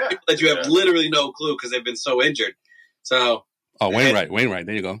 Yeah, that you have literally no clue because they've been so injured. So, Wainwright.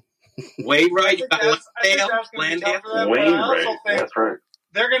 There you go. Wainwright, Wainwright. That's right.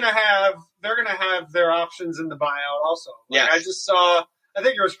 They're gonna have their options in the buyout also. Yeah, I just saw. I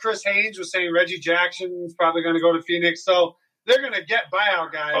think it was Chris Haynes was saying Reggie Jackson's probably going to go to Phoenix, so they're going to get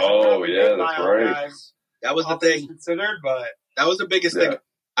buyout guys. Oh yeah, that's right. Guys. That was the thing considered, but that was the biggest thing.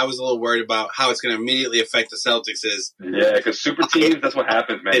 I was a little worried about how it's going to immediately affect the Celtics is. Yeah, because super teams, that's what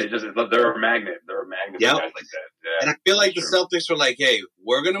happens, man. They're a magnet. They're a magnet for guys like that. Yeah, and I feel like the Celtics were like, hey,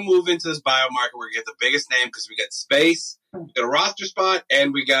 we're going to move into this bio market. We're going to get the biggest name because we got space, we got a roster spot,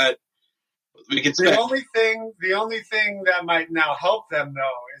 and we can spend. The only thing that might now help them,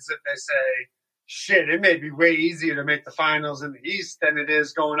 though, is if they say, shit, it may be way easier to make the finals in the East than it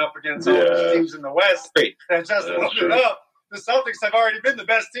is going up against all these teams in the West. Great. That just loaded up. The Celtics have already been the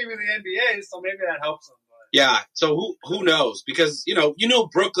best team in the NBA, so maybe that helps them. Yeah, so who knows? Because,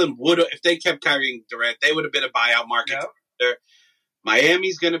 Brooklyn would have, if they kept Kyrie Durant, they would have been a buyout market. Yep.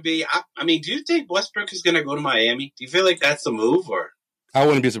 Miami's going to be, I mean, do you think Westbrook is going to go to Miami? Do you feel like that's the move? Or I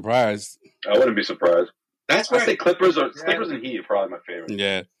wouldn't be surprised. I wouldn't be surprised. That's where I say Clippers and Heat are probably my favorite.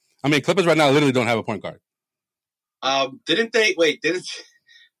 Yeah. I mean, Clippers right now literally don't have a point guard. Who did they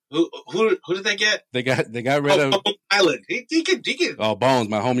get? They got rid of Island. He can. Oh, Bones,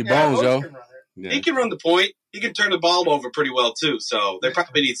 my homie Bones, yo. Yeah. He can run the point. He can turn the ball over pretty well too. So they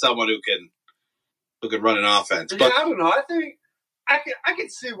probably need someone who can run an offense. But I don't know. I think I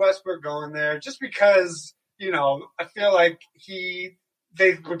could see Westbrook going there just because I feel like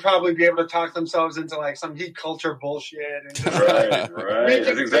they would probably be able to talk themselves into like some Heat culture bullshit. And right.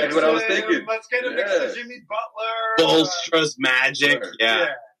 That's exactly what I was thinking. Let's get him next to Jimmy Butler. Bolstra's Magic. Yeah.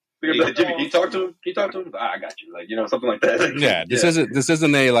 Jimmy, can you talk to him? I got you. Like, something like that. Yeah. This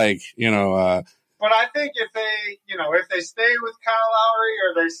isn't a But I think if they stay with Kyle Lowry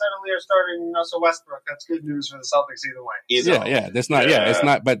or they suddenly are starting Russell Westbrook, that's good news for the Celtics either way. That's not. Yeah, it's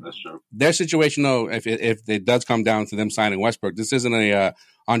not. But their situation, though, if it does come down to them signing Westbrook, this isn't a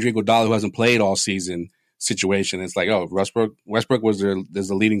Andre Iguodala who hasn't played all season situation. It's like, Westbrook was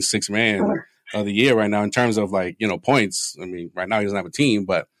the leading sixth man of the year right now in terms of points. I mean, right now he doesn't have a team,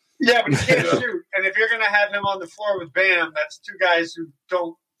 but yeah, but he can't shoot. And if you're going to have him on the floor with Bam, that's two guys who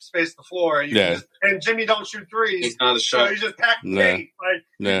don't space the floor. And Jimmy don't shoot threes. He's not a shot. So you just pack the paint. Like,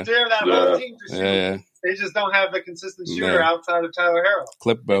 you dare that whole team to shoot. Yeah. They just don't have the consistent shooter outside of Tyler Herro.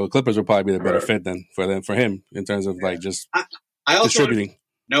 Clippers will probably be the better fit then for him in terms of I also distributing.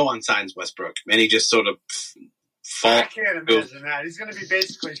 No one signs Westbrook, and he just sort of I can't imagine that. He's going to be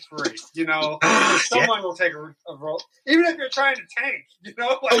basically free. Someone will take a role, even if you're trying to tank.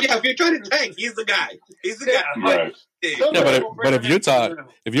 If you're trying to tank, he's the guy. He's the guy. Right. But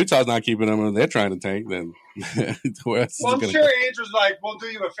if Utah's not keeping him and they're trying to tank, then I'm sure Andrew's like, we'll do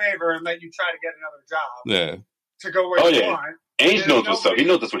you a favor and let you try to get another job. Yeah. To go where you want. Ainge knows what's up. He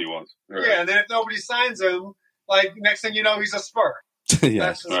knows that's what he wants. Right. Yeah, and then if nobody signs him, like next thing you know, he's a Spur.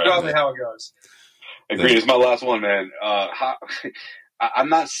 That's probably how it goes. Agreed. It's my last one, man. I'm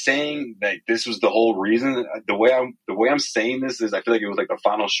not saying that this was the whole reason. The way I'm saying this is, I feel like it was like the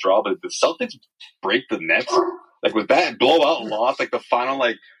final straw. But the Celtics break the Nets, like with that blowout loss, like the final,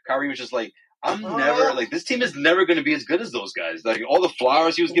 like Kyrie was just like, this team is never going to be as good as those guys. Like all the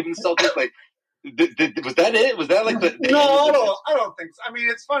flowers he was giving the Celtics, like. Was that it? Was that like the? No, I don't think so. I mean,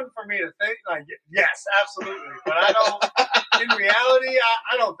 it's fun for me to think. Like, yes, absolutely, but I don't. In reality,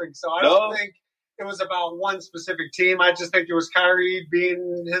 I don't think so. I don't think it was about one specific team. I just think it was Kyrie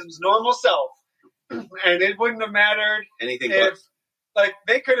being his normal self, and it wouldn't have mattered if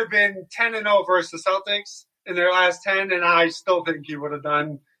they could have been 10-0 versus the Celtics in their last 10, and I still think he would have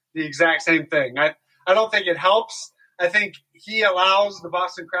done the exact same thing. I don't think it helps. I think he allows the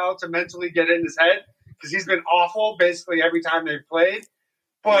Boston crowd to mentally get in his head because he's been awful basically every time they've played.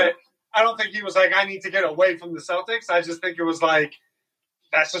 But I don't think he was like, I need to get away from the Celtics. I just think it was like,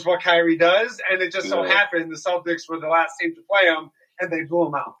 that's just what Kyrie does. And it just so happened the Celtics were the last team to play him and they blew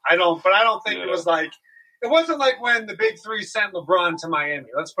him out. I don't think it was like, it wasn't like when the Big Three sent LeBron to Miami.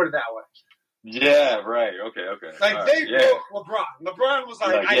 Let's put it that way. Yeah, right. Okay. Like they broke LeBron. LeBron was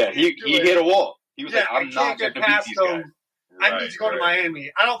like, he hit a wall. He was like, I'm not going to beat these guys. I need to go to Miami.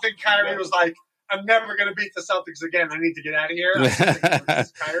 I don't think Kyrie was like, I'm never going to beat the Celtics again. I need to get out of here.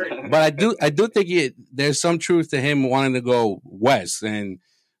 But I do think there's some truth to him wanting to go west. And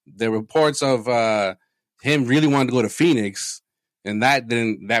the reports of him really wanting to go to Phoenix, and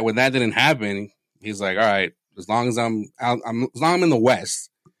when that didn't happen, he's like, all right, as long as I'm in the West,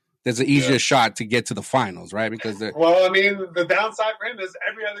 there's an easier shot to get to the finals, right? Because the downside for him is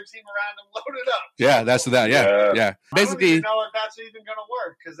every other team around him loaded up. Yeah, that's that. Yeah. Basically, I don't even know if that's even going to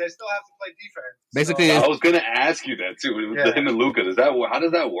work because they still have to play defense. Basically, I was going to ask you that too. Him and Luka, how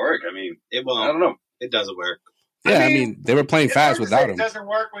does that work? I mean, it won't. I don't know. It doesn't work. Yeah, I mean they were playing fast without him. It doesn't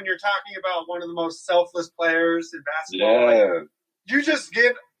work when you're talking about one of the most selfless players in basketball. Yeah.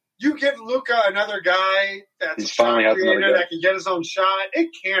 Like, you give Luka another guy that's a shot creator that can get his own shot. It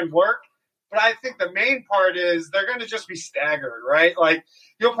can work. But I think the main part is they're going to just be staggered, right? Like,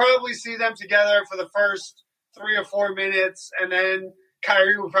 you'll probably see them together for the first 3 or 4 minutes, and then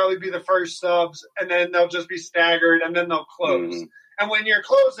Kyrie will probably be the first subs, and then they'll just be staggered, and then they'll close. Mm-hmm. And when you're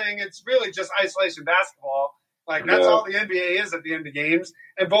closing, it's really just isolation basketball. Like, that's all the NBA is at the end of games.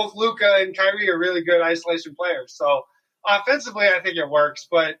 And both Luka and Kyrie are really good isolation players. So offensively, I think it works.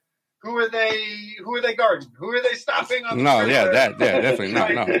 But who are they guarding? Who are they stopping? Definitely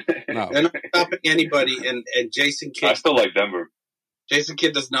no. They're not stopping anybody. And Jason Kidd. I still like Denver. Jason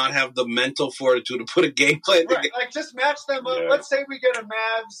Kidd does not have the mental fortitude to put a game plan together. Right, like just match them up. Yeah. Let's say we get a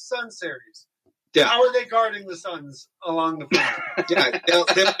Mavs-Suns series. Yeah. How are they guarding the Suns along the field? Yeah,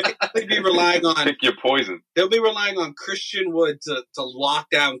 they'll be relying on pick your poison. They'll be relying on Christian Wood to lock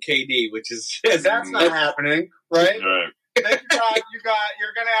down KD, which is that's not happening, right? Right. Then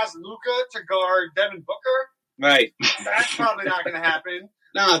you're going to ask Luka to guard Devin Booker, right? That's probably not going to happen.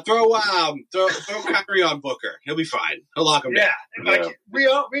 No, throw Kyrie on Booker. He'll be fine. He'll lock him down. Yeah, like we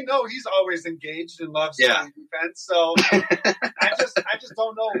know he's always engaged and loves playing defense. So I just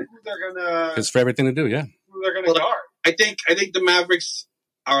don't know who they're gonna. It's for everything to do. Yeah, who they're gonna guard. I think the Mavericks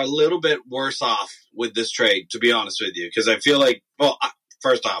are a little bit worse off with this trade, to be honest with you, because I feel like,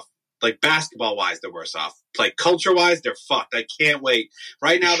 first off, like basketball wise, they're worse off. Like culture wise, they're fucked. I can't wait.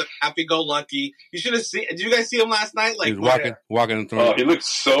 Right now, they're happy-go-lucky. You should have seen. Did you guys see him last night? Like he was walking and throwing. Oh, he looked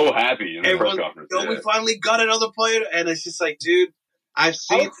so happy in the press conference. We finally got another player, and it's just like, dude, I've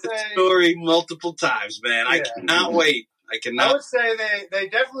seen this story multiple times, man. I cannot wait. I cannot. I would say they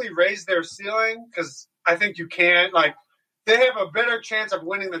definitely raised their ceiling because I think you can. Like, they have a better chance of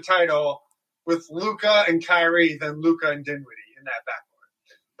winning the title with Luka and Kyrie than Luka and Dinwiddie in that backcourt.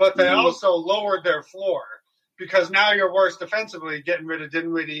 But they also lowered their floor because now you're worse defensively, getting rid of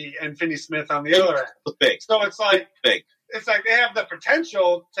Dinwiddie and Finney-Smith on the other end. Big. So it's like they have the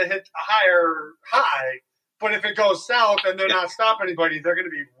potential to hit a higher high, but if it goes south and they're not stopping anybody, they're going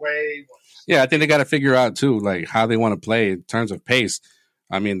to be way worse. Yeah, I think they got to figure out too, like how they want to play in terms of pace.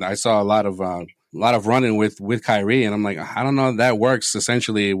 I mean, I saw a lot of running with Kyrie, and I'm like, I don't know if that works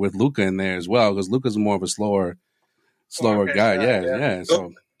essentially with Luka in there as well because Luka's more of a slower guy. Yeah.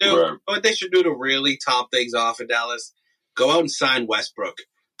 So. What they should do to really top things off in Dallas, go out and sign Westbrook.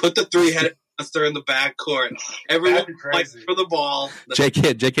 Put the 3-headed monster in the backcourt. Everyone fights for the ball.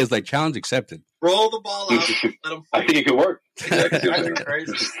 JK's like, challenge accepted. Roll the ball out. Let them fight. I think it could work. That'd be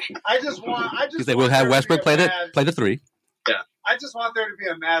crazy. I just He's like, we'll have Westbrook play the 3. Yeah. I just want there to be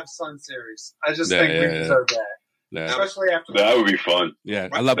a Mavs-Sun series. I just think we deserve that. Yeah. Especially after that would be fun. Yeah,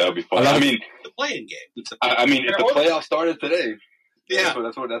 that would be fun. The playing game. If the playoffs started today. Yeah,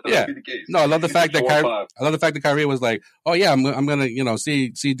 that's what would be the case. No, I love the fact that Kyrie was like, "Oh yeah, I'm gonna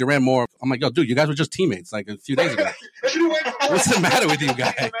see Durant more." I'm like, "Yo, dude, you guys were just teammates like a few days ago. What's the matter with you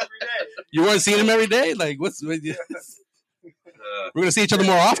guys? You weren't seeing him every day? Like, what's?" We're gonna see each other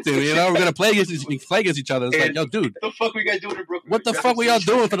more often, you know. We're gonna play against each other. It's like, yo, dude, what the fuck we guys doing in Brooklyn? What the fuck were y'all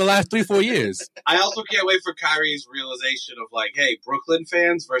doing for the last 3-4 years? I also can't wait for Kyrie's realization of like, hey, Brooklyn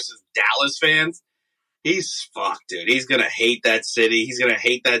fans versus Dallas fans. He's fucked, dude. He's gonna hate that city. He's gonna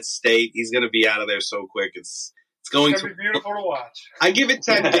hate that state. He's gonna be out of there so quick. It's going to be beautiful to watch. I give it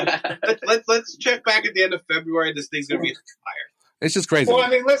 10 days. Let's check back at the end of February. This thing's gonna be fire. It's just crazy. Well, I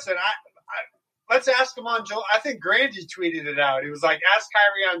mean, listen, let's ask him on July. I think Grandy tweeted it out. He was like, ask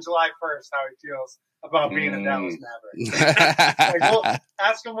Kyrie on July 1st how he feels about being a Dallas Maverick.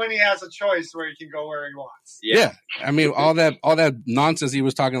 Ask him when he has a choice where he can go where he wants. Yeah. I mean, all that nonsense he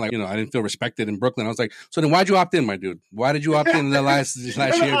was talking, like, I didn't feel respected in Brooklyn. I was like, so then why'd you opt in, my dude? Why did you opt in the last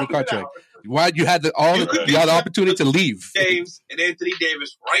year of the contract? Why you had the opportunity to leave? James and Anthony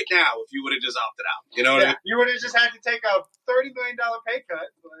Davis right now if you would have just opted out. You know what I mean? You would have just had to take a $30 million pay cut.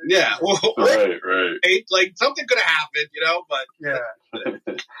 Yeah. Well, right. Like something could have happened, but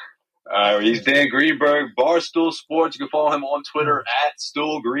he's Dan Greenberg, Barstool Sports. You can follow him on Twitter at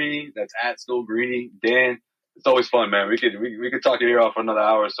Stool Green. That's at Stool Greeny. Dan, it's always fun, man. We could talk your ear off for another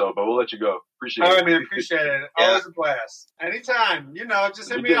hour or so, but we'll let you go. Appreciate it. All right, man. Appreciate it. Always a blast. Anytime.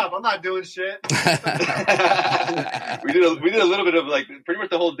 Just hit me up. I'm not doing shit. we did a little bit of like pretty much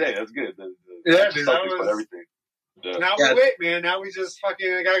the whole day. That's good. Dude. That was everything. Yeah. Now we wait, man. Now we just I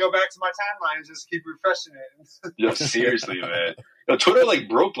gotta go back to my timeline and just keep refreshing it. Yeah, seriously, man. Twitter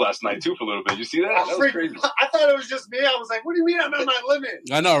broke last night too for a little bit. You see that? That was crazy. I thought it was just me. I was like, "What do you mean I'm at my limit?"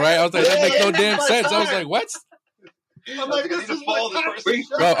 I know, right? I was like, "That makes no damn sense." I was like, "What?" I'm like, "This is what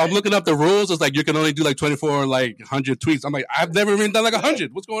Bro, I'm looking up the rules. It's like you can only do 24 100 tweets. I'm like, I've never even done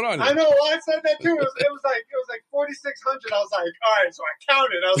 100. What's going on here? I know. Well, I said that too. It was like 4,600. I was like, all right. So I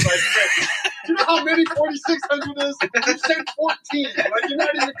counted. I was like, wait, do you know how many 4,600 is? You said 14. Like you're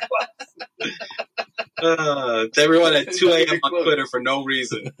not even close. Everyone at 2 a.m. on Twitter for no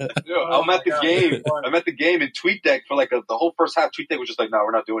reason. I'm at the game. I'm at the game, and TweetDeck for like the whole first half. TweetDeck was just like, "No,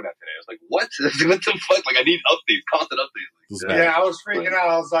 we're not doing that today." I was like, "What? What the fuck? Like, I need updates, constant updates." Like, yeah, I was freaking out.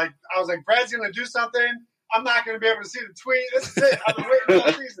 I was like, Brad's gonna do something. I'm not gonna be able to see the tweet. This is it. I've been waiting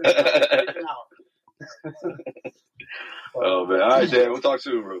all season. I was freaking out. Oh man! All right, Dan. We'll talk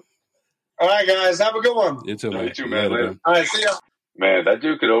soon, bro. All right, guys. Have a good one. You too, man. You too, man. Later. All right, see ya. Man, that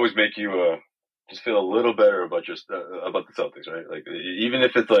dude could always make you just feel a little better about about the Celtics, right? Like, even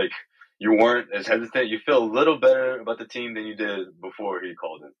if it's like you weren't as hesitant, you feel a little better about the team than you did before he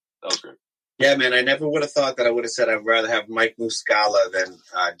called it. That was great. Yeah, man, I never would have thought that I would have said I'd rather have Mike Muscala than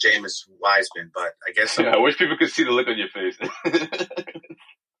Jameis Wiseman, but I guess I wish people could see the look on your face.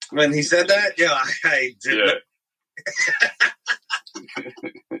 When he said that, I did. Yeah.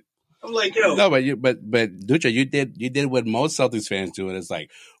 I'm like, yo. No, but Dutra, you did what most Celtics fans do, and it's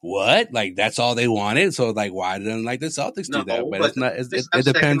like, what? Like, that's all they wanted? So, like, why didn't the Celtics do that? But it's not. It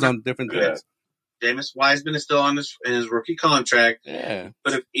depends on different things. Jameis Wiseman is still in his rookie contract. Yeah.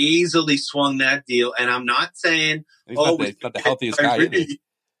 But have easily swung that deal, and I'm not saying he's not the healthiest guy either.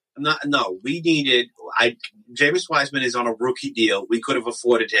 We needed. Jameis Wiseman is on a rookie deal. We could have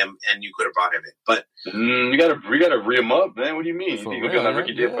afforded him, and you could have brought him in. But we gotta re him up, man. What do you mean? You think on that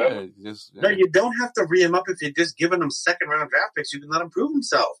rookie deal forever? No, you don't have to re him up if you're just giving him second round draft picks. You can let him prove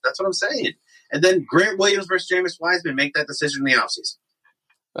himself. That's what I'm saying. And then Grant Williams versus Jameis Wiseman, make that decision in the offseason.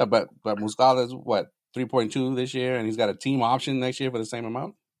 But Muscala is what, 3.2 this year, and he's got a team option next year for the same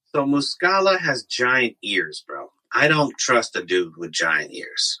amount. So Muscala has giant ears, bro. I don't trust a dude with giant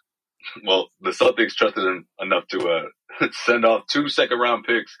ears. Well, the Celtics trusted him enough to send off 2 second-round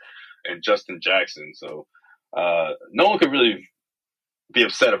picks and Justin Jackson. So no one could really be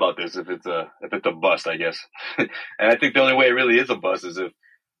upset about this if it's a bust, I guess. And I think the only way it really is a bust is if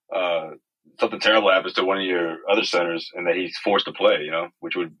something terrible happens to one of your other centers and that he's forced to play,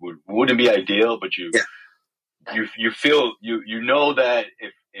 which wouldn't be ideal, but you feel you know that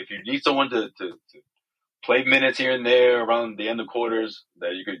if you need someone to play minutes here and there around the end of quarters,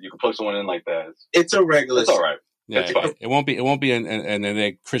 that you could plug someone in like that. It's a regular. It's all right. Yeah, it won't be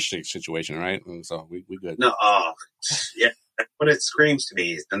an Christian situation, right? And so we good. No, yeah, that's what it screams to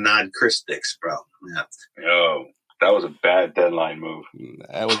me is the non-Christics, bro. Yeah. Yo, that was a bad deadline move.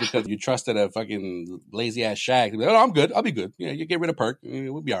 That was because you trusted a fucking lazy ass Shaq. Oh, I'm good. I'll be good. Yeah, you get rid of Perk,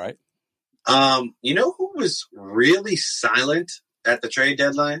 we'll be all right. You know who was really silent at the trade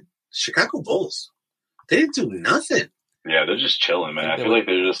deadline? Chicago Bulls. They didn't do nothing. Yeah, they're just chilling, man. I feel like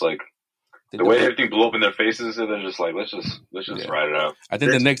they're just like the way everything blew up in their faces. They're just like, let's just ride it out. I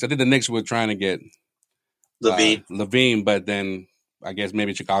think the Knicks were trying to get Levine, but then I guess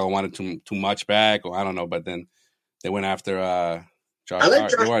maybe Chicago wanted too much back, or I don't know. But then they went after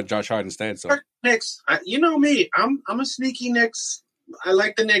Josh Hart instead. So Knicks, you know me, I'm a sneaky Knicks. I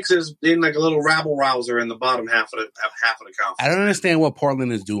like the Knicks as being like a little rabble rouser in the bottom half of the conference. I don't understand what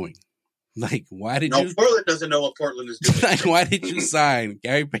Portland is doing. Like, why did you? Portland doesn't know what Portland is doing. Like, why did you sign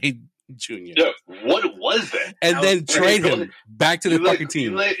Gary Payton Jr.? Yeah, what was that? And then trade him back to the fucking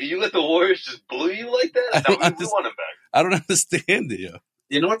team. You let the Warriors just bully you like that? We want him back. I don't understand it, yo.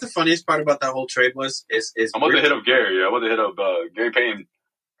 You know what the funniest part about that whole trade was? Is I'm about to hit up Gary. I'm about to hit up Gary Payton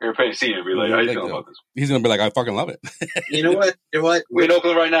Senior and be like, how you feeling about this? He's gonna be like, I fucking love it. You know what? We're in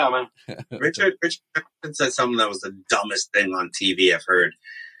Oakland right now, man. Richard said something that was the dumbest thing on TV I've heard.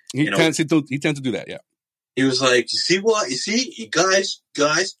 He tends to do that, yeah. He was like, you see, guys,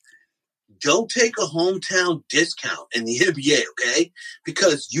 don't take a hometown discount in the NBA, okay?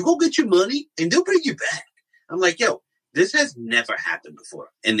 Because you go get your money and they'll bring you back. I'm like, yo, this has never happened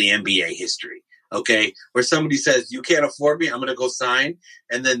before in the NBA history, okay? Where somebody says, you can't afford me, I'm going to go sign.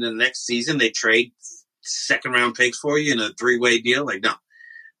 And then the next season they trade second-round picks for you in a 3-way deal. Like, no,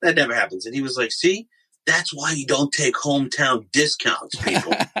 that never happens. And he was like, see? That's why you don't take hometown discounts,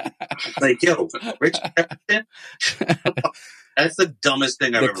 people. Like, yo, Rich, that's the dumbest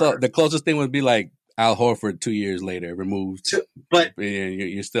thing I've ever heard. The closest thing would be like Al Horford 2 years later, removed. But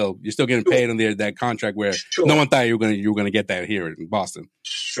you're still getting paid on that contract where no one thought you were gonna get that here in Boston.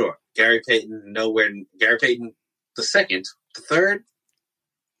 Sure, Gary Payton nowhere. Gary Payton the second, the third.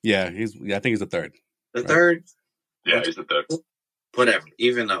 Yeah, I think he's the third. The third. Yeah, he's the third. Whatever.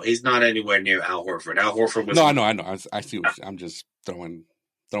 Even though he's not anywhere near Al Horford. Al Horford was. No, I know. I see. I'm just throwing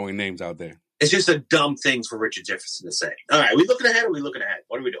names out there. It's just a dumb thing for Richard Jefferson to say. All right, are we looking ahead or are we looking ahead?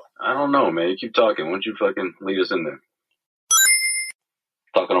 What are we doing? I don't know, man. You keep talking. Why don't you fucking lead us in there?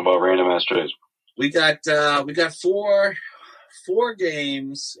 Talking about random ass trades. We got four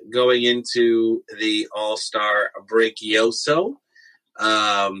games going into the All-Star breakioso.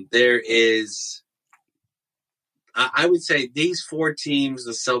 There is I would say these 4 teams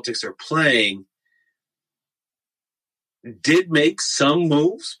the Celtics are playing did make some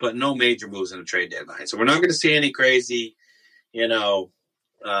moves, but no major moves in the trade deadline. So we're not going to see any crazy, superstars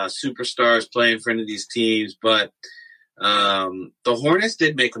playing for any of these teams. But the Hornets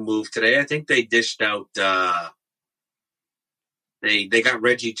did make a move today. I think they dished out. They got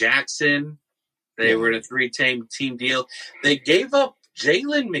Reggie Jackson. They were in a 3-team deal. They gave up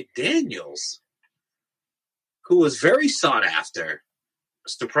Jalen McDaniels, who was very sought after.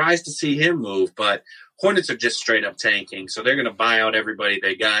 Surprised to see him move, but Hornets are just straight up tanking, so they're going to buy out everybody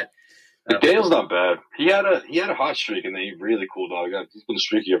they got. McDaniel's not bad. He had a hot streak, and then he really cooled off. He's been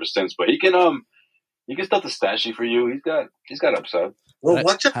streaky ever since, but he can stuff the stat sheet for you. He's got upside. Well,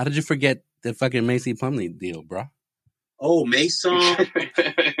 how did you forget the fucking Macy Plumlee deal, bro? Oh, Mason.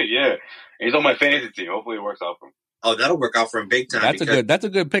 Yeah, he's on my fantasy team. Hopefully, it works out for him. Oh, that'll work out for him big time. That's a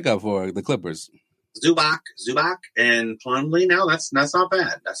good pickup for the Clippers. Zubac, and Plumlee. Now that's not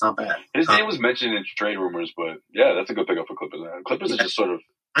bad. That's not bad. His name was mentioned in trade rumors, but yeah, that's a good pickup for Clippers. Clippers are just sort of.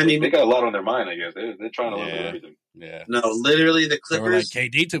 I mean, they got a lot on their mind. I guess they're trying to look at everything. Yeah. No, literally the Clippers. They were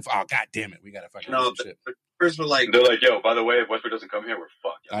like KD took. Oh, god damn it, we got to fucking. No, the Clippers were like. They're like, yo, by the way, if Westbrook doesn't come here, we're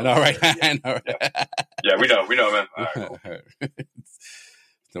fucked. I know, right? I know. Right? Yeah, we know, man. All right, cool.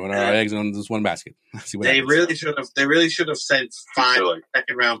 Throwing our eggs on this one basket. See what happens. They really should have sent 5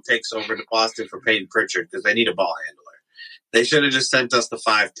 second-round picks over to Boston for Peyton Pritchard because they need a ball handler. They should have just sent us the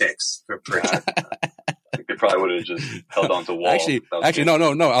 5 picks for Pritchard. They probably would have just held on to Wall. Actually, no.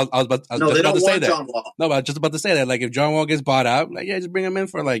 I was about to say that. John Wall. No, but I was just about to say that. Like, if John Wall gets bought out, like, yeah, just bring him in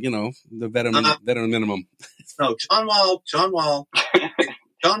for the veteran minimum. No, John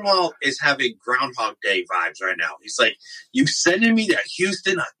Wall is having Groundhog Day vibes right now. He's like, "You sending me to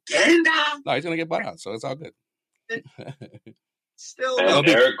Houston again, now?" No, he's gonna get bought out, so it's all good. Still, and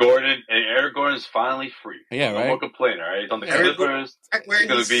Eric Gordon's finally free. Yeah, right. No more complainer. Right, he's on the Clippers.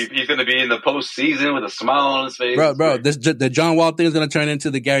 He's gonna be in the postseason with a smile on his face. Bro, the John Wall thing is gonna turn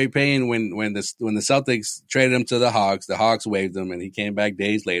into the Gary Payne when the Celtics traded him to the Hawks. The Hawks waived him, and he came back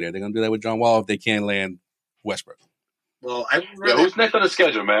days later. They're gonna do that with John Wall if they can't land Westbrook. Well, who's next on the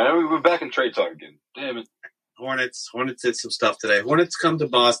schedule, man? We're back in trade talk again. Damn it. Hornets did some stuff today. Hornets come to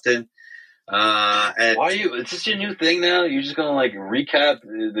Boston. And why are you? Is this your new thing now? You're just gonna recap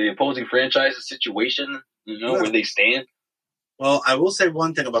the opposing franchise's situation, where they stand? Well, I will say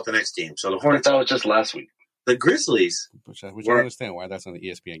one thing about the next team. So the Hornets. That was just last week. The Grizzlies. Which I don't understand why that's on the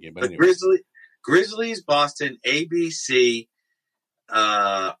ESPN game. But anyway. Grizzlies, Boston, ABC,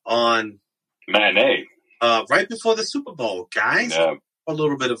 on matinee. Right before the Super Bowl, guys. Yeah. A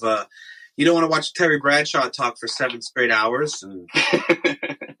little bit of a. You don't want to watch Terry Bradshaw talk for 7 straight hours and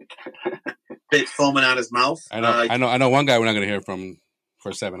bit foaming out his mouth. I know one guy we're not going to hear from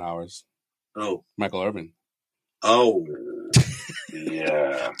for 7 hours. Oh, Michael Irvin. Oh,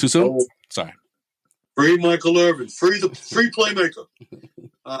 yeah. Too soon? Oh. Sorry. Free Michael Irvin. Free playmaker.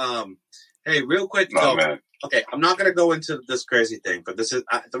 Hey, real quick. Oh, man. Okay, I'm not going to go into this crazy thing, but this is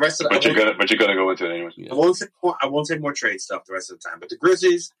the rest of the. But you're gonna go into it anyway. Yeah. I won't say more trade stuff the rest of the time. But the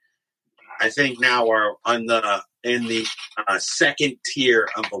Grizzlies, I think now are in the second tier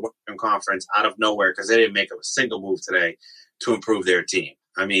of the Western Conference out of nowhere because they didn't make a single move today to improve their team.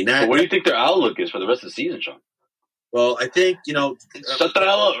 I mean, what do you think their outlook is for the rest of the season, Sean? Well, I think shut the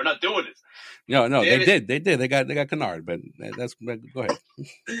hell up. We're not doing this. No, they did. They got Kennard, but go ahead.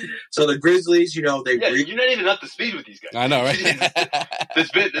 So the Grizzlies, you're not even up to speed with these guys. I know, right?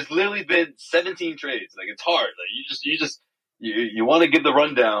 There's literally been 17 trades. Like, it's hard. Like, you want to give the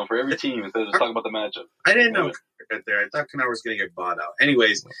rundown for every team instead of just talking about the matchup. I didn't know there. I thought Kennard was going to get bought out.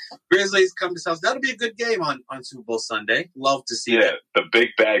 Anyways, Grizzlies come to South. That'll be a good game on Super Bowl Sunday. Love to see that. The big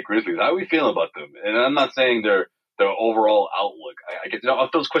bad Grizzlies. How are we feeling about them? And I'm not saying their overall outlook. I get I'll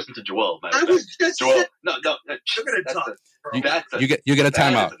throw this question to Joel. Man. I was just Joel. No, you're gonna talk. You get a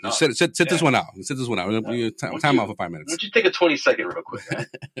timeout. Sit this one out. Sit this one out. Time out for 5 minutes. Why don't you take a 20-second real quick, man?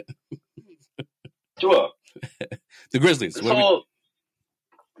 Joel. The Grizzlies. This whole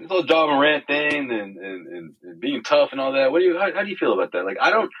Ja Morant thing and being tough and all that. How do you feel about that? Like,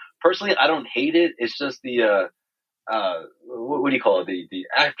 I don't hate it. It's just the what do you call it? The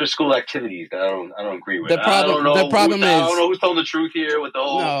after school activities that I don't agree with. The problem I don't know who's telling the truth here with the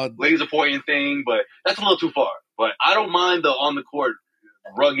whole laser pointing thing, but that's a little too far. But I don't mind the on the court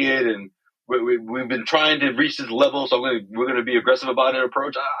rugged, and we've been trying to reach this level, so we're gonna be aggressive about it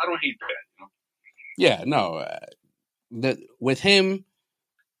approach. I don't hate that. Yeah, no. With him,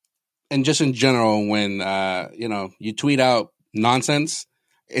 and just in general, when you tweet out nonsense,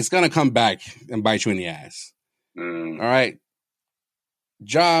 it's gonna come back and bite you in the ass. All right.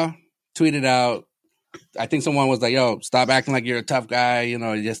 Ja tweeted out I think someone was like, "Yo, stop acting like you're a tough guy. You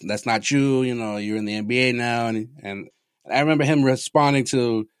know, just that's not you. You know, you're in the NBA now." And I remember him responding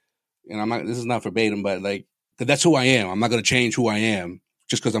to, this is not verbatim, but like, 'cause that's who I am. I'm not going to change who I am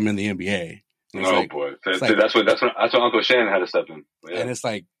just because I'm in the NBA. Boy, that's what Uncle Shannon had to step in. Yeah. And it's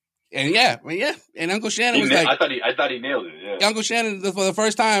like, and Uncle Shannon was I thought he nailed it. Yeah, Uncle Shannon for the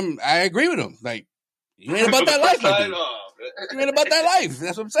first time, I agree with him. Like, you ain't about that life. You ain't about that life.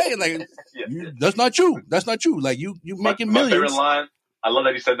 That's what I'm saying. Like, that's not you. That's not you. Like, you making millions. My favorite line, I love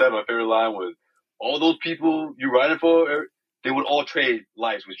that he said that. My favorite line was, all those people you riding for, they would all trade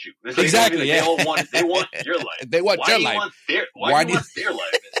lives with you. Exactly. They all want your life. They want your life. Why do you want their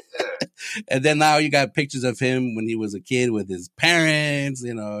life? Yeah. And then now you got pictures of him when he was a kid with his parents,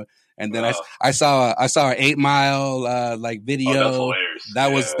 And then I saw an 8 Mile like video. That's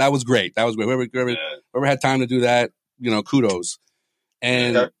hilarious. That was great. That was great. Whoever had time to do that, kudos.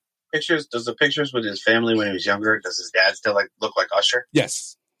 And does the pictures with his family when he was younger, does his dad still look like Usher?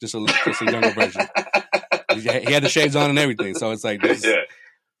 Yes, just a younger version. He had the shades on and everything, so it's like this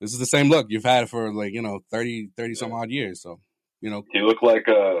is the same look you've had for 30 some odd years. So he looked like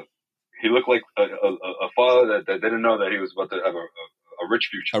a father that didn't know that he was about to have a rich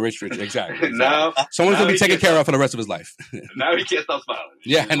future. A rich future, exactly. Now someone's gonna be taken care of for the rest of his life. Now he can't stop smiling.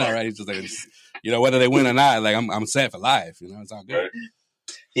 Yeah, I know, right? He's just like, whether they win or not, like I'm set for life. It's all good. Right.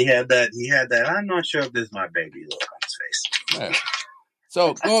 He had that. I'm not sure if this is my baby look on his face. Yeah.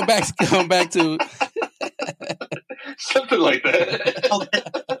 So going back to something like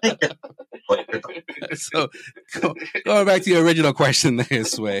that. So going back to your original question there,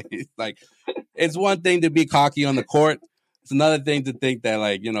 Sway. Like, it's one thing to be cocky on the court. It's another thing to think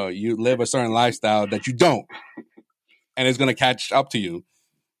that you live a certain lifestyle that you don't, and it's gonna catch up to you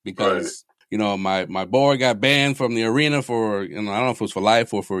because my boy got banned from the arena for I don't know if it was for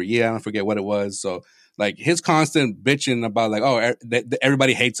life or for a year. I don't forget what it was. So like his constant bitching about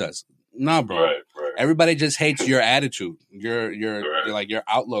everybody hates us. Nah, bro. Right. Everybody just hates your attitude, your your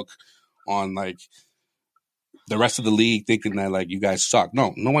outlook on the rest of the league, thinking that you guys suck.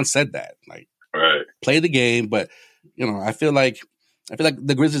 No one said that. Play the game, but I feel like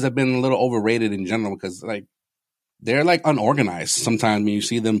the Grizzlies have been a little overrated in general because they're unorganized. Sometimes when you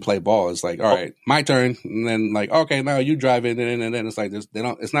see them play ball, it's like, all right, my turn, and then okay, now you drive it, and then it's like this. They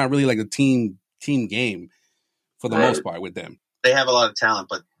don't. It's not really like a team game for the most part with them. They have a lot of talent,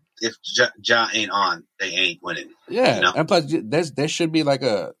 but if Ja ain't on, they ain't winning. Yeah, and plus there should be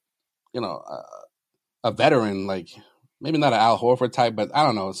a veteran, maybe not an Al Horford type, but I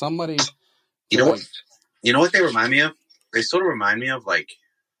don't know, somebody. You know what they remind me of? They sort of remind me of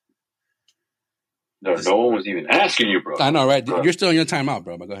No one was even asking you, bro. I know, right? Bro. You're still in your timeout,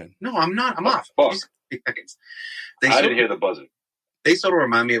 bro. But go ahead. No, I'm not. I'm off. Fuck. I didn't hear the buzzer. They sort of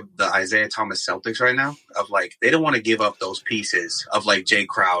remind me of the Isaiah Thomas Celtics right now. Of they don't want to give up those pieces of Jay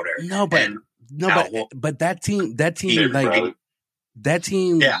Crowder. But that team,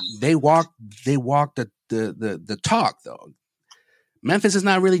 yeah. They walked the talk though. Memphis is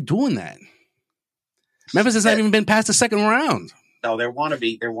not really doing that. Memphis has not even been past the second round. No, there want to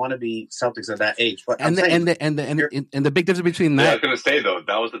be Celtics of that age. But and the big difference between that. Yeah, I was going to say though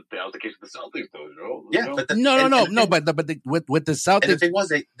that was the case with the Celtics though, Joe. Yeah, but with the Celtics, and the thing was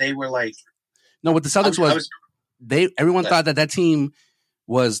they were with the Celtics everyone thought that team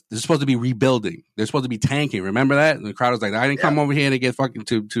was supposed to be rebuilding. They're supposed to be tanking. Remember that? And the crowd was like, I didn't come over here to get fucking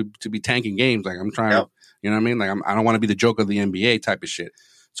to be tanking games. I'm trying to, you know what I mean? I don't want to be the joke of the NBA type of shit.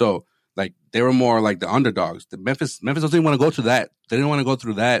 So. They were more like the underdogs. Memphis doesn't even want to go through that. They didn't want to go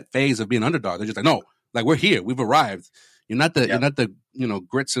through that phase of being underdog. They're just no, we're here. We've arrived. You're not the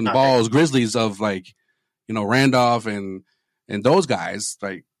grits and balls Grizzlies of Randolph and those guys.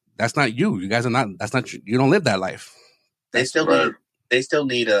 That's not you. You guys are not. That's not. You don't live that life. They still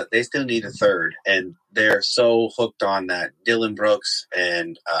need a third, and they're so hooked on that Dylan Brooks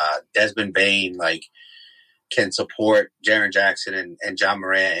and Desmond Bane can support Jaren Jackson and John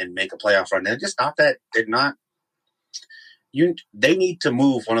Morant and make a playoff run. They're just not that. They're not. They need to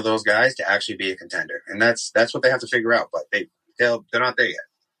move one of those guys to actually be a contender, and that's what they have to figure out. But they're not there yet.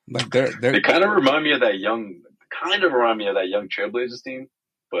 They kind of remind me of that young Trailblazers team,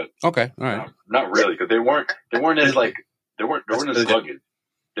 but okay, all right, not really because they weren't as rugged.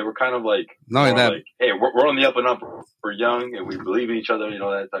 They were kind of hey, we're on the up and up. We're young and we believe in each other.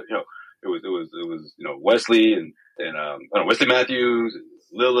 It was Wesley and Wesley Matthews,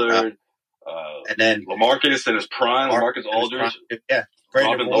 Lillard, and then LaMarcus in his prime, LaMarcus Aldridge,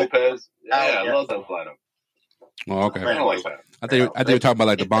 Robin Lopez. Yeah, I love that lineup. Well, okay. I don't like that. I think you were talking about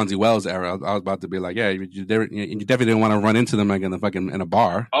like the Bonzi Wells era. I was about to be like, yeah, you definitely didn't want to run into them like in a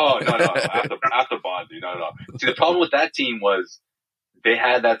bar. Oh no, after Bonzi, no. See, the problem with that team was they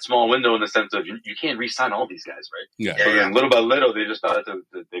had that small window in the sense of you can't re-sign all these guys, right? Yeah. And little by little, they just started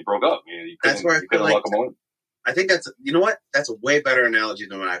they broke up. You couldn't lock them on. I think that's a way better analogy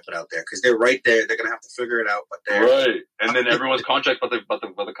than what I put out there because they're right there. They're gonna have to figure it out, but they're right. And then everyone's contract, but they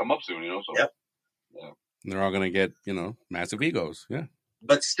come up soon, So yep. Yeah. And they're all gonna get massive egos, yeah.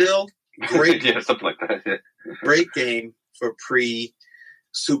 But still, great, yeah, something like that. Yeah. Great game for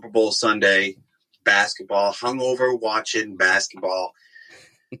pre-Super Bowl Sunday basketball. Hungover watching basketball.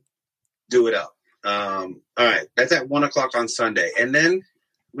 Do it up. All right, that's at 1:00 on Sunday, and then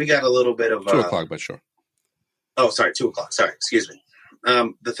we got a little bit of 2:00, but sure. Oh, sorry, 2:00. Sorry, excuse me.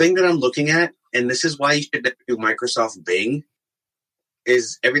 The thing that I'm looking at, and this is why you should never do Microsoft Bing,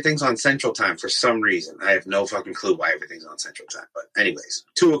 is everything's on Central Time for some reason. I have no fucking clue why everything's on Central Time. But anyways,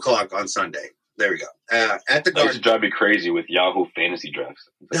 2:00 on Sunday. There we go. At the Garden. That used to drive me crazy with Yahoo Fantasy Drafts.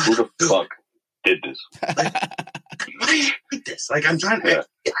 Like, who the fuck did this? Why do you like this? Like, I'm trying to...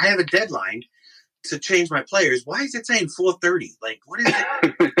 I have a deadline to change my players. Why is it saying 4:30? Like, what is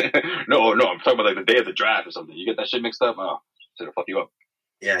it? No, I'm talking about like the day of the draft or something. You get that shit mixed up? Oh, it'll fuck you up.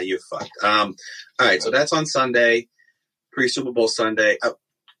 Yeah, you're fucked. All right, so that's on Sunday, pre-Super Bowl Sunday.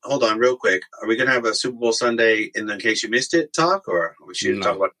 Hold on, real quick. Are we going to have a Super Bowl Sunday in case you missed it talk, or we should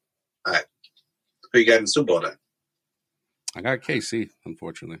talk about... All right. Who you got in the Super Bowl then? I got KC,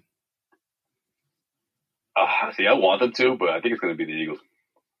 unfortunately. See, I want them to, but I think it's going to be the Eagles.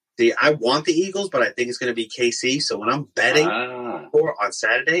 See, I want the Eagles, but I think it's going to be KC. So when I'm betting on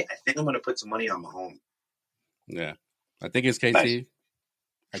Saturday, I think I'm going to put some money on Mahomes. Yeah, I think it's KC. Nice.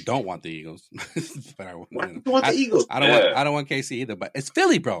 I don't want the Eagles, but I want the Eagles. I don't want KC either. But it's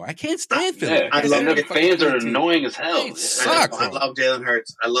Philly, bro. I can't stand Philly. Yeah, I love the fans are annoying as hell. They suck. I love Jalen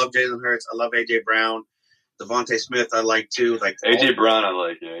Hurts. I love AJ Brown, Devontae Smith. I like too. Like AJ Brown, I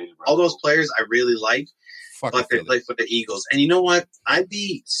like. Yeah, all those players I really like. But they play for the Eagles. And you know what? I'd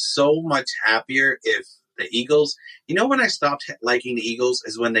be so much happier if the Eagles... You know when I stopped liking the Eagles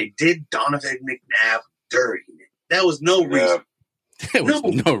is when they did Donovan McNabb dirty. That was no reason. There was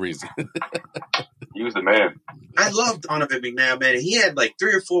no reason. He was the man. I love Donovan McNabb, man. He had like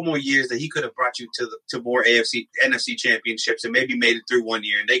 3 or 4 more years that he could have brought you to more NFC championships and maybe made it through 1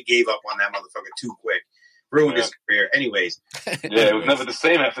 year. And they gave up on that motherfucker too quick. Ruined his career. Anyways. Yeah, it was never the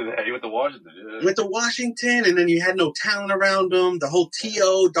same after that. He went to Washington. Yeah. Went to Washington, and then you had no talent around him. The whole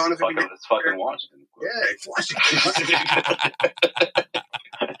T.O. Donovan. It's fucking Washington. Yeah, Washington.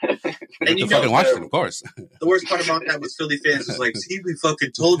 And you fucking Washington, of course. The worst part about that was Philly fans was like, see, we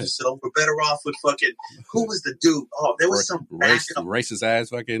fucking told you so. We're better off with fucking... Who was the dude? Oh, there was some racist ass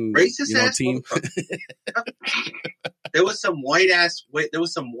fucking team. There was some white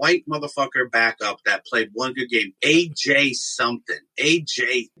motherfucker backup that played one good game. AJ something.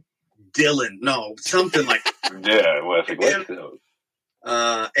 AJ Dillon. No, something like yeah, well, I think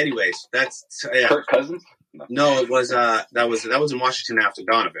what? Anyways, that's Kirk Cousins? No, it was that was in Washington after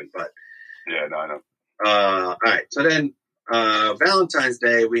Donovan, but yeah, no, I know. All right. So then Valentine's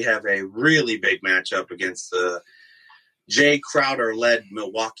Day we have a really big matchup against the Jay Crowder led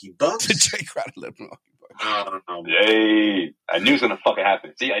Milwaukee Bucks. Jay Crowder led Milwaukee Bucks. Yay. I knew it was going to fucking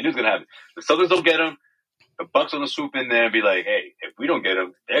happen. See, I knew it was going to happen. The Celtics don't get him. The Bucks going to swoop in there and be like, hey, if we don't get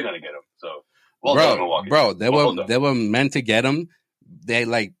him, they're going to get him. So, bro, they were meant to get him. They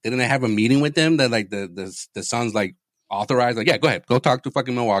didn't have a meeting with them that like the Suns like authorized. Like, yeah, go ahead. Go talk to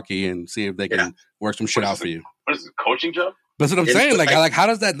fucking Milwaukee and see if they can work some shit out for you. What is this, coaching job? That's what I'm saying. Like, how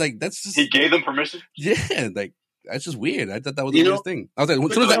does that, like, that's just... He gave them permission? Yeah, like, that's just weird. I thought that was the weirdest thing. I was like,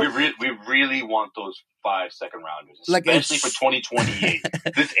 we really want those 5 second-rounders, especially for 2028.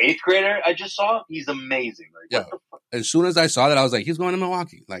 This 8th grader I just saw, he's amazing. Like, what the fuck? As soon as I saw that, I was like, he's going to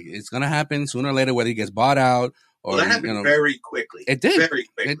Milwaukee. Like, it's going to happen sooner or later, whether he gets bought out or... Well, that happened very quickly. It did. Very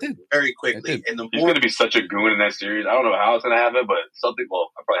quickly. It did. Very quickly. He's going to be such a goon in that series. I don't know how it's going to happen, but something... Well,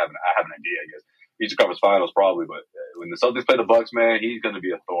 I have an idea, I guess. Eastern Conference Finals probably, but when the Celtics play the Bucks, man, he's going to be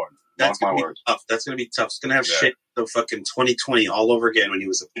a thorn. That's my words. Tough. That's going to be tough. It's going to have shit the fucking 2020 all over again when he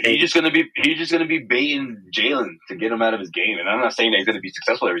was a pain. He's just going to be baiting Jalen to get him out of his game, and I'm not saying that he's going to be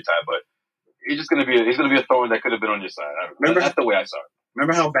successful every time, but he's just going to be a thorn that could have been on your side. That's the way I saw it.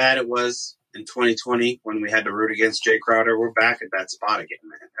 Remember how bad it was in 2020 when we had to root against Jay Crowder? We're back at that spot again,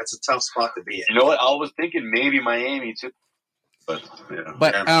 man. That's a tough spot to be in. You know what? I was thinking maybe Miami too. But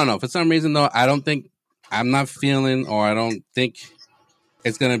I don't know. For some reason, though, I'm not feeling, or I don't think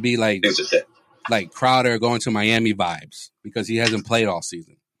it's going to be like Crowder going to Miami vibes because he hasn't played all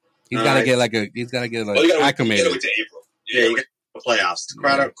season. He's got to get acclimated. You got to wait to April. Yeah, you got the playoffs.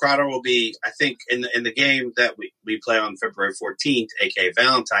 Crowder will be, I think, in the game that we play on February 14th, aka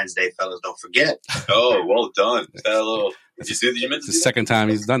Valentine's Day, fellas. Don't forget. Oh, well done. You it's the second time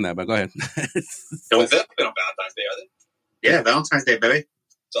he's done that, but go ahead. Don't been on Valentine's Day, are they? Yeah, Valentine's Day, baby.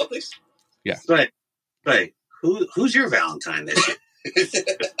 Celtics? Yeah. Right. Who's your Valentine this year?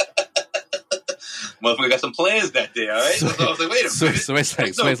 Motherfucker got some plans that day, all right? So I was like, wait a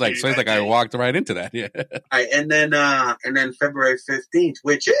minute. So it's like I walked right into that, yeah. All right, and then February 15th,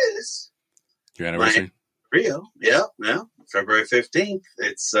 which is your anniversary. Rio. Yeah. February 15th.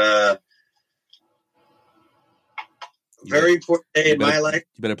 It's very important day in my life.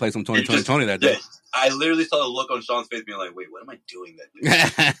 You better play some Tony that day. I literally saw the look on Sean's face being like, wait, what am I doing that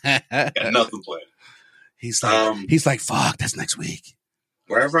day? Got nothing planned. He's like, fuck, that's next week.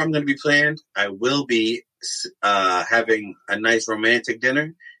 Wherever I'm going to be planned, I will be having a nice romantic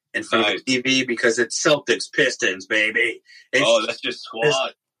dinner in front of the TV because it's Celtics Pistons, baby. That's your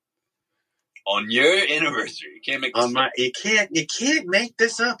squad. On your anniversary. You can't make this you can't make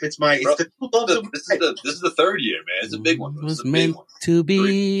this up. This is the third year, man. It's a big one. It was meant to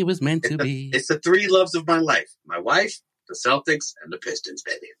be. It's the three loves of my life. My wife, the Celtics, and the Pistons,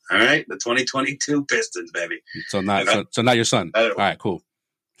 baby. All right? The 2022 Pistons, baby. So not your son. All right, cool.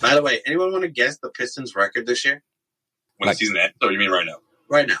 By the way, anyone want to guess the Pistons record this year? When the season ends? Or you mean right now?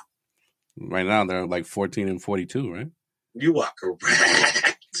 Right now. Right now, they're like 14-42, right? You are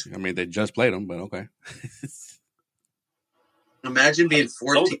correct. I mean, they just played them, but okay. Imagine being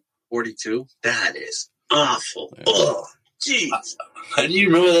 14-42. That is awful. Yeah. Oh, jeez. How do you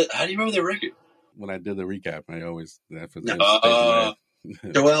remember that? How do you remember their record? When I did the recap, I always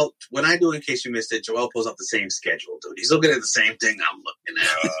Joel, when I do, in case you missed it, Joel pulls up the same schedule, dude. He's looking at the same thing I'm looking at.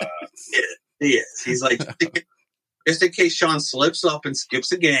 Yeah, he is. He's like, just in case Sean slips up and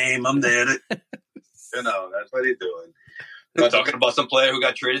skips a game, I'm there. That's what he's doing. We're talking about some player who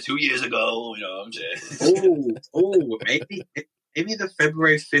got traded 2 years ago. You know what I'm saying? Maybe the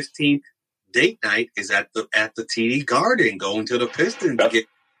February 15th date night is at the TD Garden, going to the Pistons.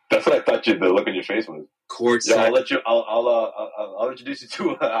 That's what I thought the look on your face was. Courtside. Yeah, I'll introduce you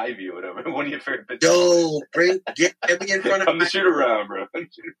to Ivy or whatever. One of your favorite pitchers. Yo, get me in front of. I'm the shoot around, bro.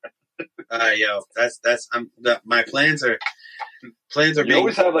 My plans are. You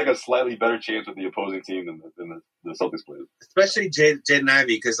always have like a slightly better chance with the opposing team than the Celtics players. Especially Jaden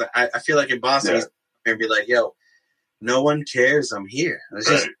Ivey, because I feel like in Boston he's going to be like, yo, no one cares. I'm here.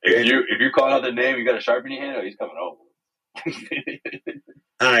 Right. If you call out the name, you got a sharp in your hand, he's coming over.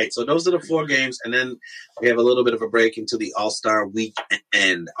 All right, so those are the 4 games, and then we have a little bit of a break into the All-Star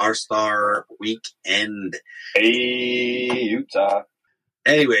Weekend. All-Star Weekend. Hey, Utah.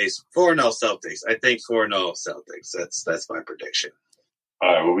 Anyways, 4-0 Celtics. I think 4-0 Celtics. That's my prediction.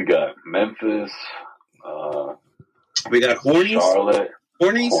 All right, what we got? Memphis. We got Hornies. Charlotte.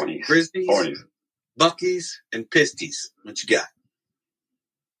 Hornies. Grizzlies. Buckies, and Pisties. What you got?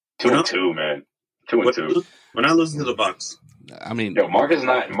 2-2, man. 2-2. We're not losing to the Bucks. I mean, Marcus is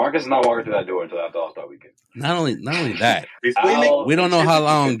not walking through that door until after All-Star Weekend. Not only that, we don't know how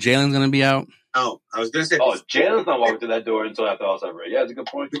long Jalen's going to be out. Oh, I was going to say. Oh, Jalen's not walking through that door until after All-Star break. Yeah, it's a good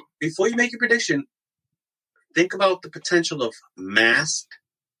point. Before you make your prediction, think about the potential of masked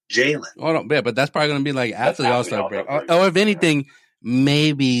Jalen. Oh, no, yeah, but that's probably going to be like after the All-Star break. Or if anything,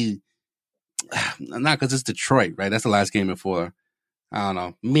 maybe not because it's Detroit, right? That's the last game before. I don't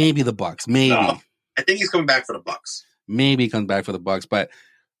know. Maybe the Bucks. Maybe. No. I think he's coming back for the Bucks. Maybe he comes back for the Bucks, but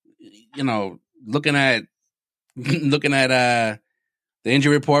looking at the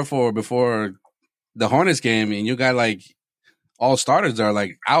injury report for before the Hornets game, and you got like all starters are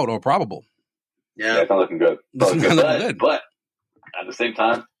like out or probable. Yeah, it's not looking good. But at the same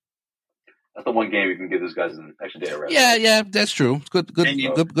time, that's the one game you can give those guys an extra day of rest. Yeah, that's true. It's good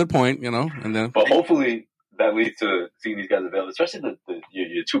point. And then, but hopefully that leads to seeing these guys available, especially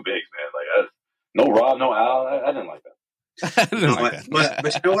your 2 bigs, man. Like no Rob, no Al. I didn't like that. But you know